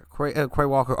linebacker. Quay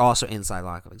Walker also inside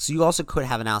linebacker. So you also could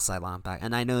have an outside linebacker.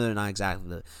 And I know they're not exactly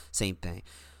the same thing.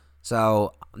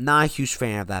 So I'm not a huge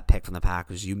fan of that pick from the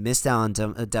Packers. You missed out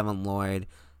on Devin Lloyd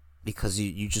because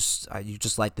you just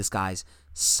like this guy's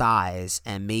size,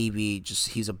 and maybe just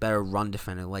he's a better run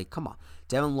defender. Like, come on.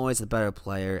 Devin Lloyd's the better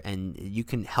player, and you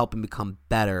can help him become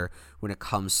better when it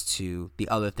comes to the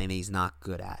other thing that he's not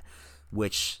good at,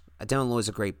 which Devin Lloyd's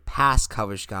a great pass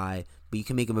coverage guy, but you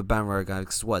can make him a better guy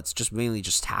because it's just mainly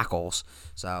just tackles.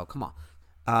 So, come on.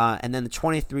 And then the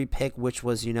 23 pick, which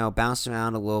was, bouncing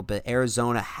around a little bit.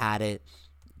 Arizona had it.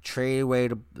 Traded away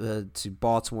to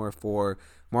Baltimore for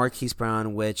Marquise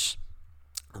Brown, which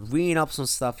I'm reading up some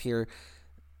stuff here.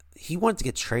 He wanted to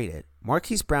get traded.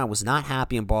 Marquise Brown was not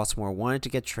happy in Baltimore, wanted to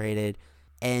get traded,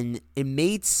 and it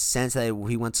made sense that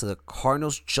he went to the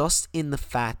Cardinals just in the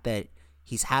fact that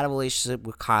he's had a relationship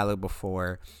with Kyler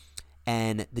before,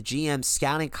 and the GM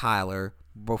scouting Kyler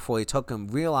before he took him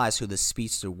realized who the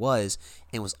speedster was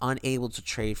and was unable to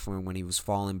trade for him when he was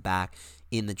falling back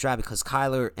in the draft because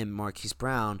Kyler and Marquise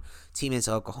Brown, teammates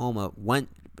at Oklahoma, went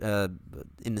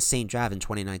in the same draft in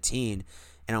 2019.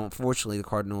 And unfortunately, the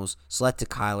Cardinals selected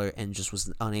Kyler and just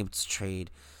was unable to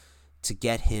trade to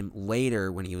get him later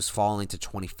when he was falling to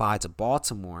 25 to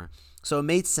Baltimore. So it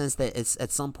made sense that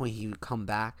at some point he would come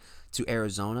back to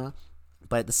Arizona.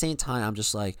 But at the same time, I'm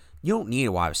just like, you don't need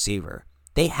a wide receiver.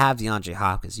 They have DeAndre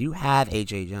Hopkins. You have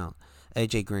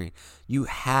AJ Green. You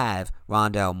have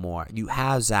Rondale Moore. You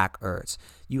have Zach Ertz.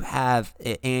 You have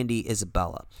Andy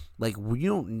Isabella. Like, you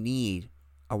don't need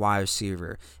a wide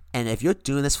receiver. And if you're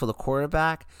doing this for the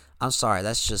quarterback, I'm sorry,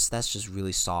 that's just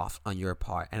really soft on your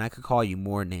part. And I could call you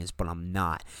more names, but I'm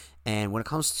not. And when it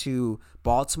comes to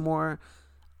Baltimore,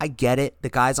 I get it. The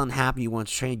guy's unhappy. You want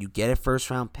to trade. You get a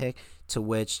first round pick. To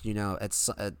which, it's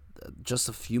just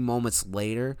a few moments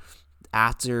later,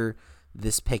 after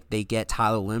this pick, they get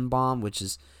Tyler Linderbaum, which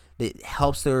is it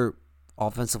helps their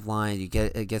offensive line.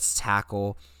 It gets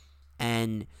tackle,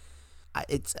 and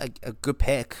it's a good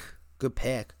pick,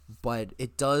 but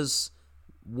it does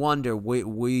wonder what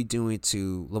are you doing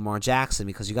to Lamar Jackson,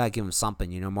 because you gotta give him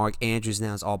something. Mark Andrews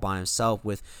now is all by himself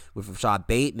with Rashad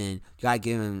Bateman. You gotta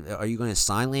give him. Are you going to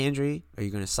sign Landry? Are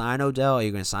you going to sign Odell? Are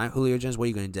you going to sign Julio Jones? What are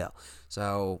you going to do?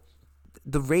 So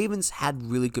the Ravens had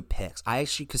really good picks. I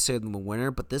actually considered them a winner,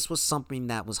 but this was something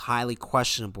that was highly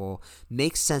questionable.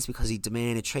 Makes sense because he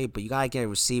demanded a trade, but you gotta get a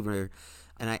receiver.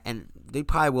 And they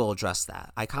probably will address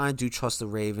that. I kind of do trust the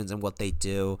Ravens and what they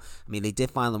do. I mean, they did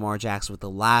find Lamar Jackson with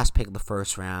the last pick of the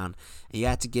first round, and you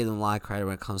have to give them a lot of credit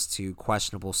when it comes to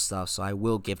questionable stuff. So I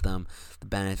will give them the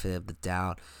benefit of the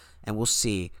doubt, and we'll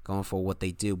see going forward what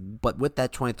they do. But with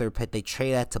that 23rd pick, they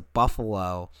trade that to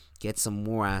Buffalo, get some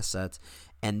more assets,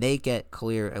 and they get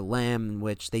Khalil Elam, in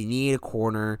which they need a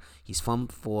corner. He's from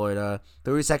Florida,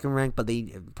 32nd ranked, but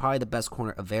they probably the best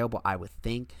corner available, I would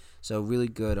think. So really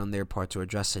good on their part to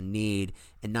address a need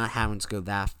and not having to go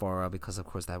that far up, because, of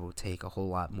course, that will take a whole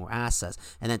lot more assets.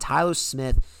 And then Tyler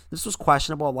Smith, this was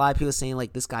questionable. A lot of people saying,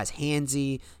 this guy's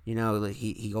handsy.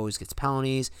 He always gets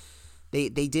penalties. They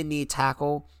did need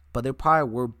tackle, but there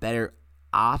probably were better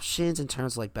options in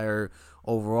terms of, better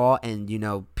overall. And,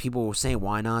 people were saying,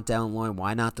 why not Dallin Lloyd?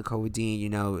 Why not Dakota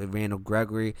Dean? Randall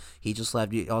Gregory. He just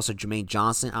left. Also, Jermaine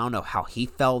Johnson. I don't know how he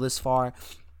fell this far.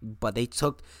 But they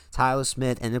took Tyler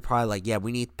Smith, and they're probably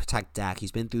we need to protect Dak.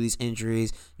 He's been through these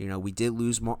injuries. We did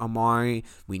lose Amari.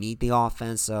 We need the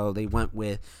offense, so they went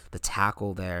with the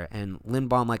tackle there. And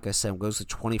Linderbaum, like I said, goes to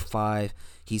 25.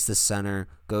 He's the center,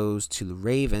 goes to the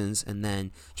Ravens. And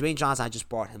then Jermaine Johnson, I just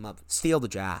brought him up. Steal the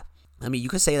draft. I mean, you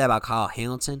could say that about Kyle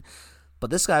Hamilton,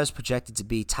 but this guy was projected to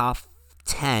be top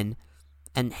 10.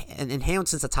 And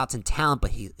Hamilton's a top 10 talent, but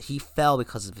he fell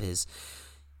because of his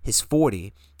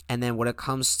 40. And then when it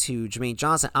comes to Jermaine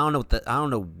Johnson, I don't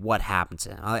know what happened to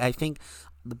him. I think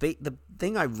the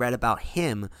thing I read about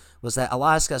him was that a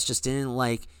lot of scouts just didn't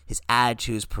like his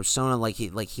attitude, his persona,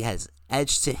 he has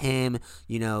edge to him,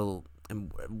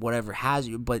 and whatever has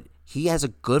you. But he has a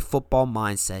good football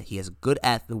mindset. He has a good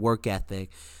work ethic.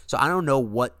 So I don't know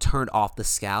what turned off the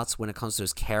scouts when it comes to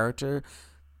his character,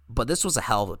 but this was a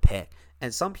hell of a pick.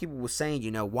 And some people were saying,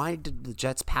 why did the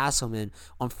Jets pass him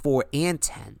on 4 and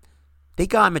 10? They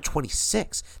got him at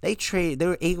 26. They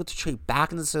were able to trade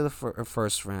back into the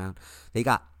first round. They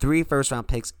got 3 first-round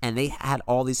picks, and they had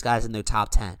all these guys in their top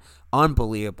 10.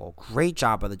 Unbelievable. Great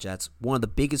job by the Jets. One of the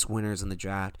biggest winners in the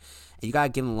draft. And you got to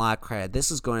give them a lot of credit.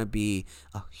 This is going to be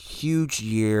a huge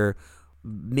year.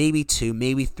 Maybe 2,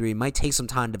 maybe 3. It might take some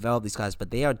time to develop these guys,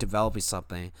 but they are developing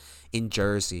something in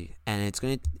Jersey. And it's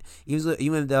going to,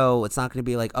 even though it's not going to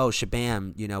be like, oh,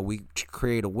 shabam, we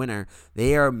create a winner,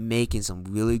 they are making some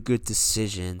really good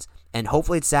decisions. And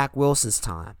hopefully it's Zach Wilson's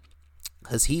time,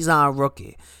 because he's not a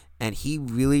rookie. And he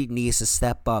really needs to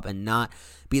step up and not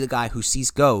be the guy who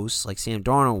sees ghosts like Sam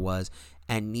Darnold was,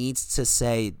 and needs to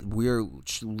say we're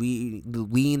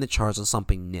leading the charge on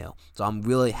something new. So I'm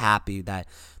really happy that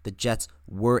the Jets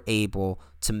were able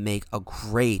to make a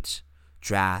great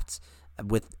draft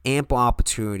with ample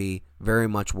opportunity, very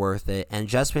much worth it. And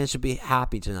Jets fans should be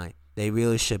happy tonight. They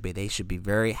really should be. They should be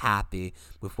very happy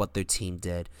with what their team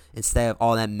did, instead of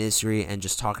all that misery and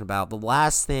just talking about the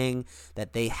last thing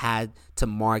that they had to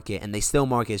market, and they still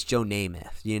market, is Joe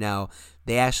Namath.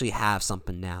 They actually have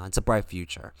something now. It's a bright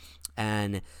future.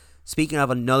 And speaking of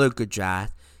another good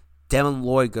draft, Devin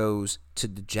Lloyd goes to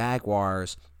the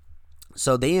Jaguars.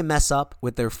 So they didn't mess up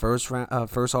with their first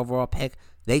overall pick.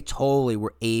 They totally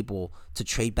were able to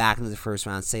trade back into the first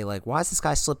round and say, why is this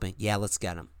guy slipping? Yeah, let's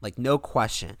get him. No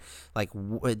question.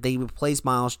 They replace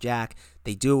Miles Jack.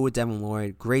 They do it with Devin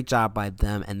Lloyd. Great job by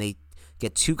them. And they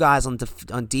get 2 guys on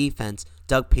defense.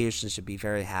 Doug Peterson should be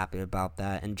very happy about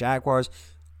that. And Jaguars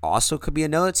also could be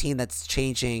another team that's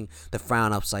changing the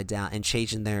frown upside down and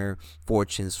changing their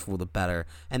fortunes for the better.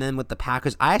 And then with the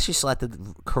Packers, I actually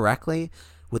selected correctly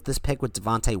with this pick with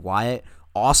Devontae Wyatt.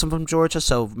 Awesome from Georgia.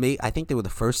 So I think they were the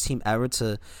first team ever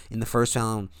to, in the first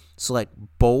round, select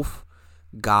both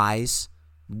guys,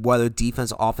 whether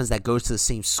defense or offense, that goes to the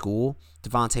same school,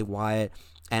 Devontae Wyatt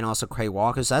and also Quay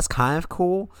Walker. So that's kind of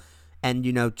cool. And,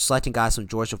 selecting guys from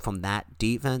Georgia from that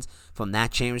defense, from that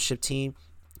championship team,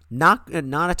 not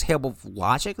a terrible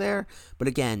logic there. But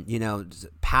again,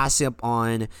 passing up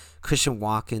on Christian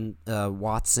Watson,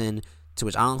 to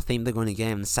which I don't think they're going to get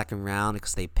him in the second round,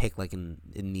 because they pick in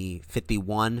the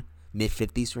 51,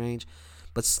 mid-50s range.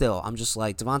 But still, I'm just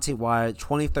like Devontae Wyatt,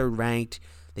 23rd ranked.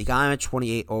 They got him at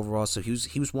 28 overall, so he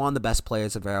was one of the best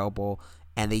players available.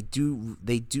 And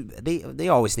they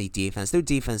always need defense. Their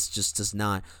defense just does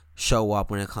not show up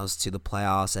when it comes to the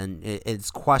playoffs, and it's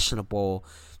questionable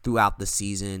throughout the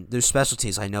season. Their special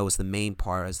teams, I know, is the main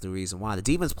part, is the reason why. The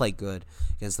defense played good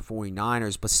against the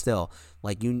 49ers, but still,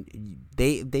 like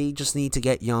they just need to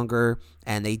get younger,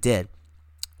 and they did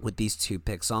with these 2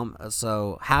 picks. So I'm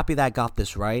so happy that I got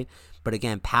this right. But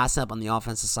again, passing up on the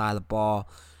offensive side of the ball,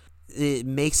 it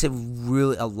makes it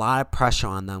really a lot of pressure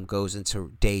on them goes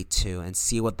into day 2 and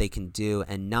see what they can do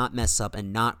and not mess up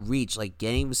and not reach, like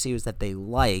getting receivers that they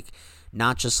like,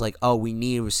 not just like, oh, we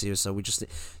need a receiver, so we just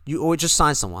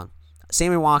sign someone.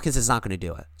 Sammy Watkins is not going to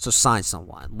do it, so sign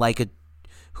someone like a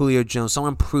Julio Jones,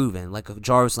 someone proven, like a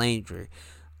Jarvis Landry,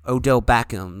 Odell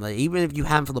Beckham. Like, even if you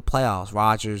have him for the playoffs,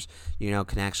 Rodgers,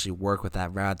 can actually work with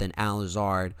that rather than Al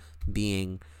Lazard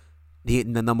being the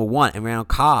number 1, and Randall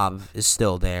Cobb is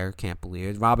still there. Can't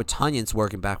believe it. Robert Tunyon's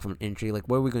working back from an injury. Like,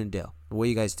 what are we going to do? What are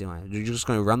you guys doing? You're just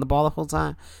going to run the ball the whole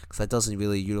time? Because that doesn't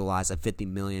really utilize a $50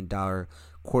 million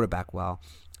quarterback well.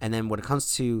 And then when it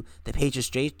comes to the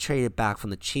Patriots, they traded back from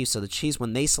the Chiefs. So the Chiefs,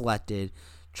 when they selected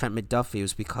Trent McDuffie, it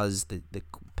was because the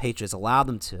Patriots allowed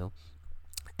them to.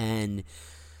 And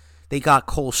they got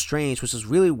Cole Strange, which is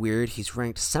really weird. He's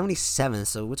ranked 77th.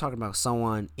 So we're talking about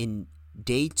someone in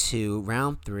day 2,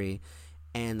 round 3,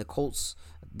 and the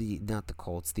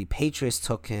Patriots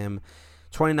took him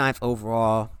 29th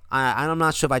overall. I'm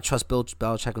not sure if I trust Bill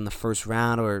Belichick in the first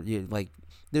round, or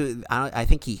I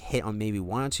think he hit on maybe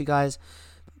 1 or 2 guys.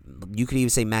 You could even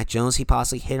say Mac Jones he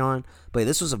possibly hit on, but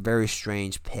this was a very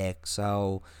strange pick.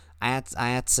 So I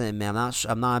had to admit,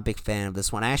 I'm not a big fan of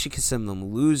this one. I actually consider them a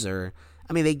loser.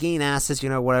 I mean, they gain assets,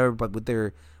 whatever, but with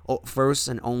their first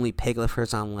and only pick of the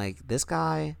first time, I'm like, this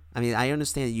guy. I mean, I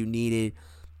understand that you needed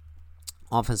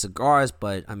offensive guards,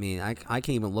 but I mean, I can't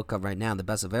even look up right now the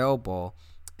best available,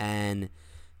 and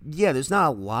yeah, there's not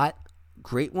a lot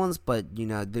great ones, but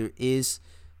there is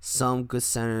some good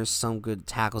centers, some good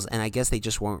tackles, and I guess they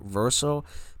just weren't versatile.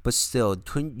 But still,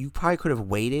 you probably could have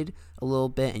waited a little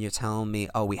bit, and you're telling me,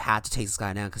 oh, we had to take this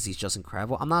guy down because he's just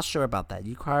incredible. I'm not sure about that.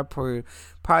 You probably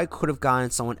could have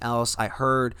gotten someone else. I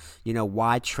heard,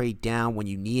 why trade down when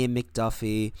you needed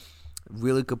McDuffie?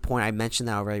 Really good point. I mentioned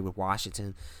that already with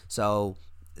Washington. So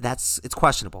it's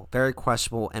questionable, very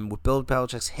questionable. And with Bill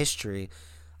Belichick's history,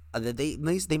 they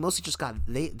mostly just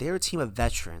they're a team of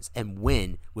veterans and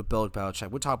win with Bill Belichick.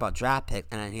 We're talking about draft pick,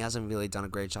 and he hasn't really done a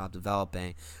great job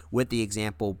developing. With the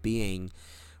example being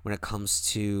when it comes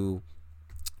to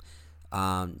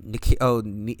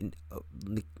N'Keal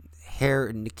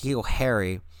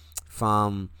Harry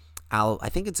from I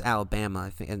think it's Alabama. I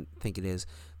think it is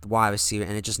the wide receiver,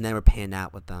 and it just never panned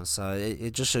out with them. So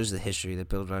it just shows the history that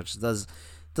Bill Belichick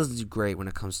doesn't do great when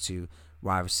it comes to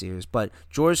wide receivers. But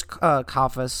George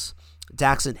Kalfas,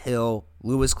 Daxton Hill,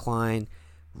 Lewis Klein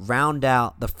round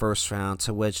out the first round,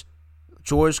 to which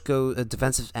George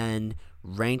defensive end,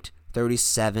 ranked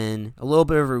 37, a little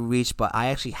bit of a reach, but I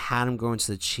actually had him going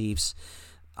to the Chiefs.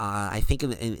 I think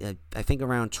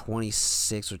around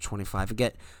 26 or 25. I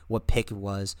forget what pick it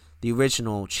was, the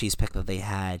original Chiefs pick that they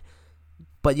had.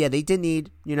 But yeah, they did need,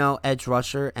 edge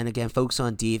rusher, and again, focus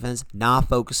on defense, not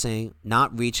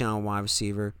reaching on wide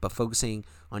receiver, but focusing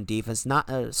on defense. Not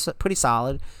pretty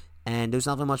solid, and there's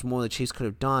nothing much more the Chiefs could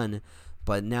have done.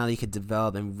 But now they could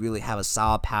develop and really have a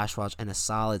solid pass rush and a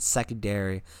solid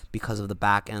secondary because of the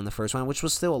back end of the first round, which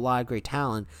was still a lot of great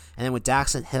talent. And then with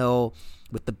Daxton Hill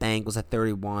with the Bengals at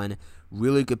 31,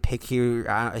 really good pick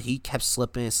here. He kept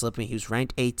slipping. He was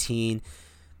ranked 18.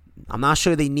 I'm not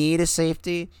sure they need a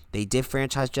safety. They did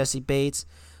franchise Jesse Bates.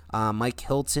 Mike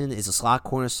Hilton is a slot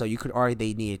corner, so you could argue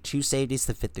they needed 2 safeties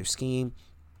to fit their scheme.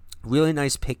 Really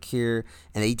nice pick here,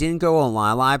 and they didn't go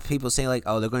O-line. A lot of people say, like,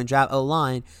 oh, they're going to draft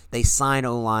O-line. They signed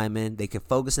O-linemen. They could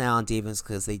focus now on defense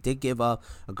because they did give up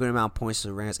a good amount of points to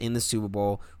the Rams in the Super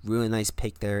Bowl. Really nice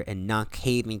pick there, and not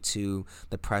caving to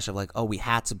the pressure of, like, oh, we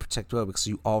had to protect Will because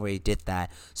you already did that,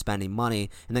 spending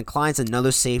money. And then Klein's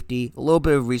another safety, a little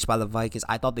bit of reach by the Vikings.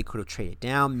 I thought they could have traded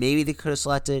down. Maybe they could have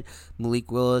selected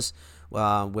Malik Willis.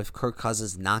 With Kirk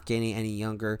Cousins not getting any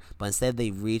younger, but instead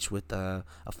they reached with a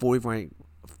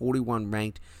 41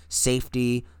 ranked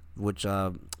safety, which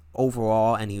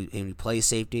overall, and he plays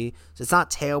safety, so it's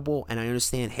not terrible. And I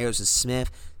understand Harrison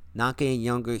Smith not getting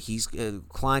younger. He's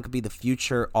Klein could be the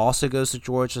future. Also goes to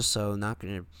Georgia, so not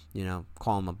gonna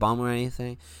call him a bum or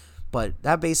anything. But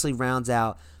that basically rounds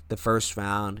out the first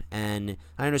round, and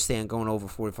I understand going over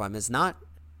 45 minutes.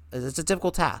 It's a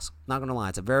difficult task. Not gonna lie,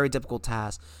 it's a very difficult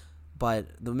task. But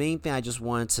the main thing I just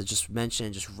wanted to just mention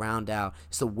and just round out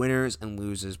is the winners and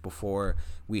losers before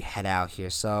we head out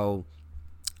here. So,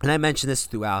 and I mentioned this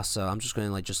throughout, so I'm just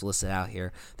going to just list it out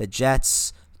here. The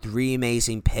Jets, 3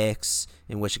 amazing picks,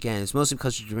 in which again it's mostly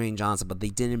because of Jermaine Johnson, but they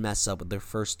didn't mess up with their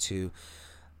first 2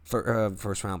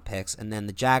 first round picks. And then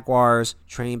the Jaguars,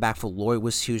 trading back for Lloyd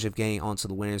was huge of getting onto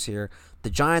the winners here. The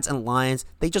Giants and Lions,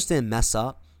 they just didn't mess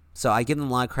up. So I give them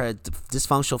a lot of credit.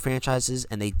 Dysfunctional franchises,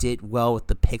 and they did well with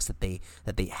the picks that they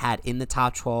had in the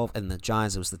top 12. And the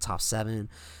Giants, it was the top 7.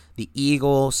 The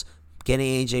Eagles, getting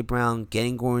A.J. Brown,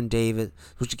 getting Gordon Davis,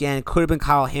 which again could have been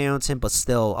Kyle Hamilton, but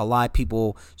still a lot of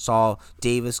people saw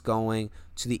Davis going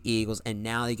to the Eagles, and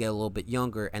now they get a little bit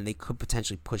younger, and they could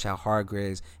potentially push out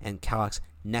Hargreaves and Calix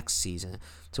next season.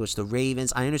 To which the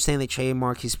Ravens, I understand they traded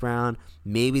Marquise Brown,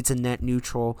 maybe it's a net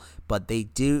neutral, but they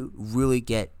do really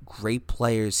get great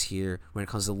players here when it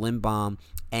comes to Linbaum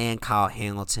and Kyle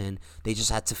Hamilton. They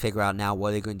just had to figure out now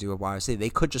what they're going to do at wide receiver. They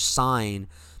could just sign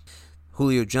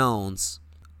Julio Jones,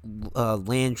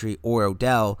 Landry, or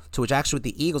Odell, to which actually with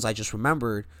the Eagles, I just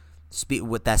remembered,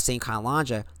 with that same kind of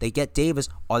logic, they get Davis.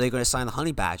 Are they going to sign the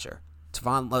Honey Badger?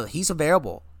 He's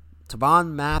available.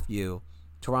 Tyrann Mathieu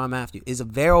is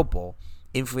available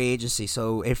in free agency.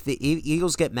 So if the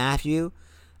Eagles get Mathieu,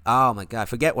 oh my God,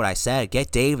 forget what I said.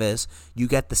 Get Davis. You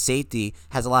get the safety,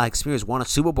 has a lot of experience, won a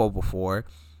Super Bowl before.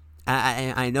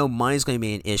 I know money's going to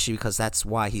be an issue because that's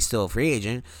why he's still a free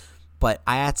agent. But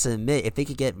I have to admit, if they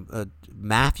could get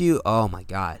Mathieu, oh my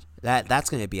God, that's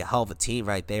going to be a hell of a team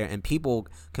right there. And people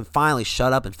can finally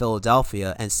shut up in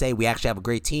Philadelphia and say we actually have a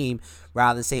great team,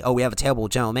 rather than say, oh, we have a terrible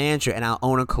general manager and our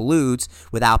owner colludes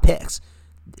without picks.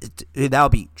 That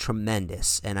would be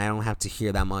tremendous, and I don't have to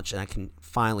hear that much, and I can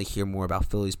finally hear more about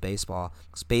Phillies baseball,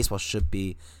 because baseball should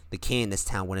be the king in this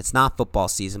town when it's not football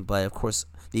season. But of course,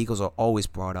 the Eagles are always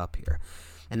brought up here.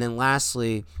 And then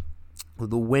lastly,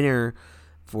 the winner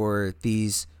for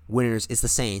these winners is the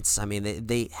Saints. I mean,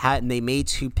 they made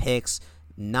 2 picks,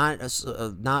 not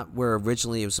where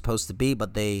originally it was supposed to be,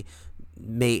 but they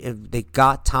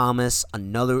got Thomas,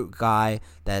 another guy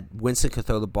that Winston could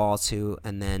throw the ball to,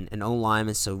 and then an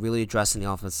O-lineman, so really addressing the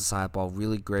offensive side of the ball,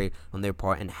 really great on their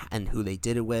part, and who they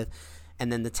did it with.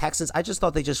 And then the Texans, I just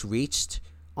thought they just reached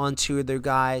on 2 of their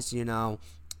guys,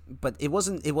 but it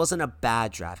wasn't a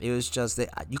bad draft. It was just that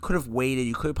you could have waited,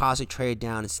 you could have possibly traded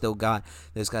down and still got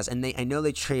those guys. And I know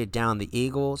they traded down the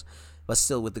Eagles, but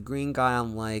still with the green guy,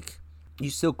 I'm like, you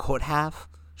still could have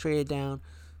traded down,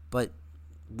 but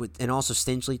and also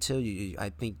Stingley too. I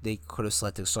think they could have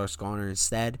selected Sauce Gardner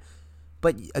instead.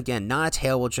 But again, not a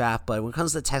terrible draft. But when it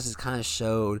comes to the Texans, kind of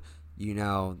showed,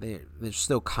 they're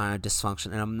still kind of dysfunction,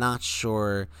 and I'm not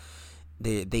sure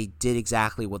they did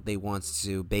exactly what they wanted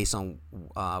to based on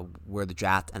where the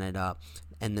draft ended up.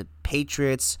 And the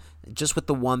Patriots, just with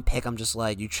the 1 pick, I'm just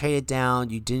like, you traded down,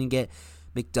 you didn't get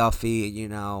McDuffie.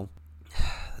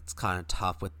 It's kind of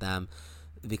tough with them,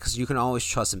 because you can always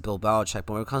trust in Bill Belichick,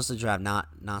 but when it comes to the draft,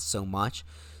 not so much.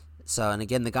 So, and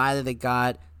again, the guy that they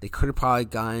got, they could have probably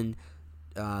gotten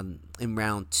in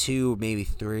round 2, maybe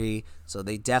 3. So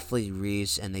they definitely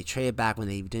reached, and they traded back when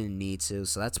they didn't need to.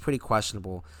 So that's pretty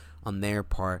questionable on their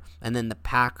part. And then the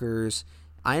Packers,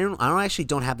 I don't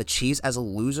have the Chiefs as a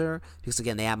loser, because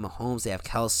again, they have Mahomes, they have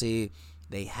Kelsey,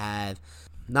 they have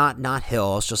not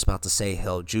Hill. I was just about to say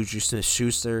Hill, Juju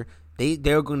Smith-Schuster.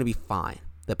 They're going to be fine.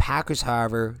 The Packers,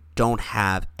 however, don't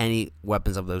have any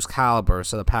weapons of those caliber,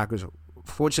 so the Packers,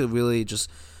 fortunately, really just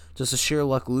a sheer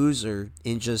luck loser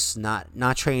in just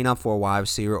not training up for a wide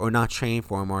receiver, or not training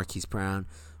for a Marquise Brown,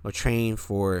 or training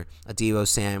for a Deebo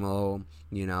Samuel,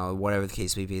 whatever the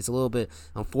case may be. It's a little bit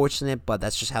unfortunate, but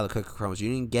that's just how the cookie crumbles.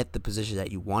 You didn't get the position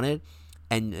that you wanted,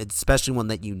 and especially one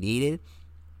that you needed,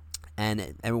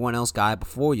 and everyone else got it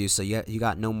before you, so you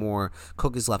got no more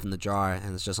cookies left in the jar,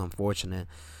 and it's just unfortunate.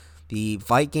 The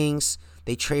Vikings,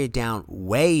 they traded down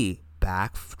way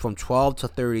back from 12 to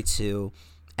 32,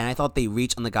 and I thought they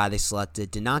reached on the guy they selected.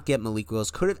 Did not get Malik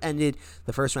Willis. Could have ended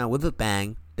the first round with a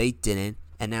bang. They didn't.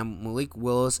 And now Malik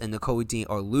Willis and Nakobe Dean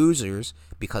are losers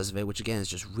because of it, which again is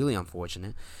just really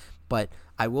unfortunate. But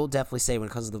I will definitely say, when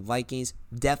it comes to the Vikings,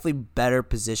 definitely better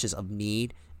positions of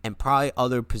need, and probably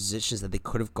other positions that they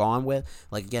could have gone with.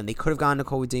 Like, again, they could have gone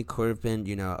Nakobe Dean, could have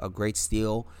been, a great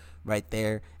steal right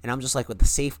there. And I'm just like, with the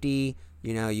safety,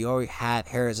 you already have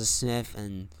Harrison Smith,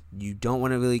 and you don't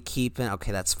want to really keep it.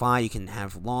 Okay, that's fine. You can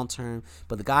have long term.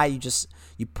 But the guy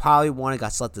you probably wanted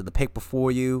got selected the pick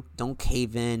before you. Don't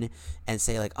cave in and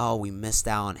say like, oh, we missed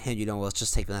out on him. Let's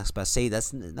just take the next best. Say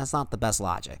that's not the best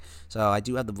logic. So I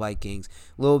do have the Vikings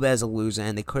a little bit as a loser,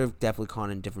 and they could have definitely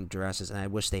gone in different directions. And I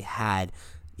wish they had,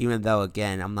 even though,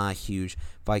 again, I'm not a huge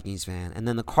Vikings fan. And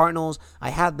then the Cardinals, I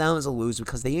have them as a loser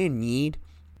because they didn't need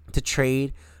to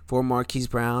trade for Marquise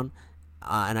Brown.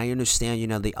 And I understand,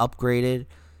 they upgraded.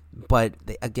 But,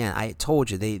 again, I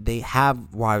told you, they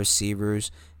have wide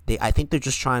receivers. I think they're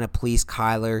just trying to please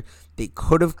Kyler. They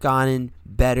could have gotten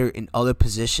better in other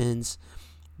positions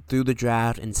through the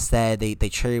draft. Instead, they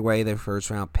traded away their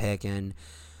first-round pick. And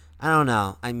I don't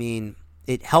know. I mean,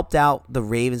 it helped out the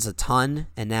Ravens a ton,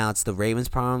 and now it's the Ravens'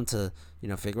 problem to,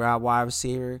 figure out wide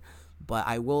receiver. But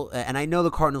I will, and I know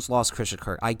the Cardinals lost Christian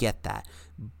Kirk. I get that.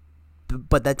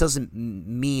 But that doesn't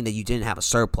mean that you didn't have a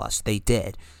surplus. They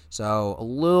did. So a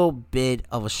little bit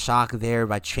of a shock there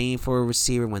by trading for a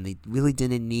receiver when they really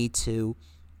didn't need to.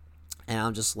 And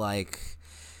I'm just like,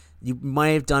 you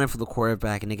might have done it for the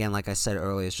quarterback. And again, like I said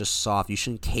earlier, it's just soft. You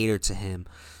shouldn't cater to him.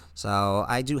 So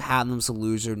I do have them as a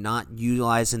loser, not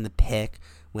utilizing the pick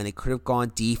when they could have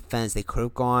gone defense. They could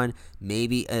have gone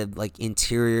maybe like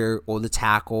interior or the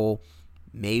tackle.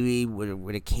 Maybe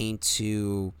when it came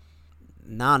to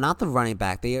not the running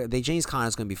back. James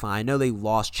Conner's going to be fine. I know they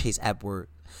lost Chase Edwards.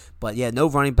 But yeah, no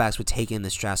running backs were taken in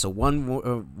this draft. So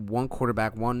one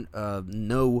quarterback,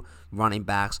 no running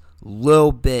backs.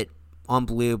 Little bit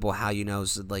unbelievable how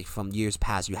like from years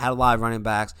past you had a lot of running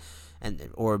backs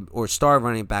or star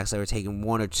running backs that were taking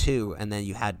one or two, and then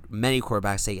you had many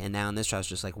quarterbacks taken. And now in this draft, it's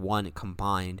just like one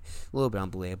combined. A little bit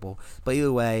unbelievable. But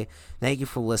either way, thank you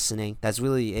for listening. That's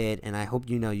really it, and I hope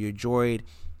you enjoyed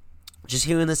just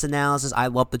hearing this analysis. I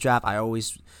love the draft. I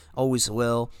always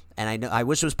will. And I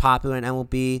wish it was popular in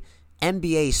MLB.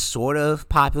 NBA sort of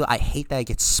popular. I hate that it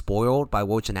gets spoiled by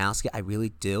Wojnarowski. I really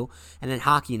do. And in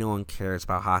hockey, no one cares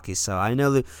about hockey. So I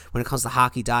know that when it comes to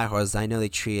hockey diehards, I know they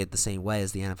treat it the same way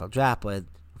as the NFL draft. But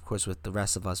of course, with the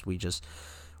rest of us, we just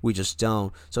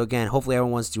don't. So again, hopefully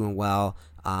everyone's doing well.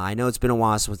 I know it's been a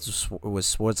while with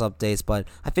sports updates, but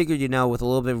I figured with a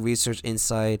little bit of research,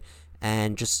 insight,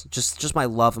 and just my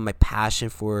love and my passion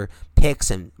for picks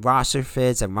and roster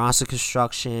fits and roster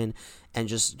construction and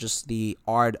just the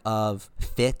art of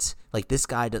fit. Like this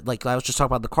guy, like I was just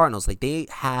talking about the Cardinals, like they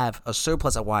have a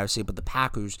surplus at wide receiver, but the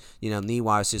Packers, need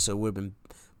wide receiver, so it would have been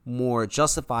more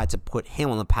justified to put him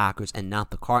on the Packers and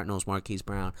not the Cardinals, Marquise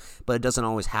Brown. But it doesn't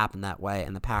always happen that way,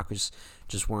 and the Packers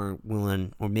just weren't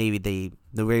willing, or maybe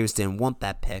the Ravens didn't want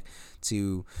that pick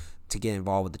to get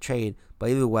involved with the trade.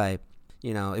 But either way,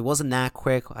 it wasn't that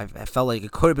quick. I felt like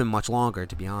it could have been much longer,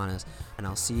 to be honest. And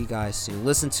I'll see you guys soon.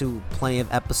 Listen to plenty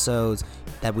of episodes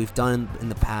that we've done in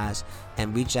the past,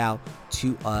 and reach out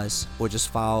to us, or just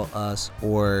follow us,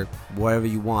 or whatever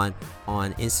you want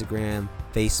on Instagram,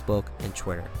 Facebook, and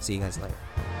Twitter. See you guys later.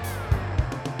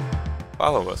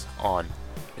 Follow us on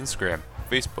Instagram,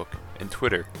 Facebook, and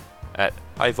Twitter at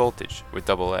High Voltage with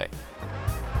AA.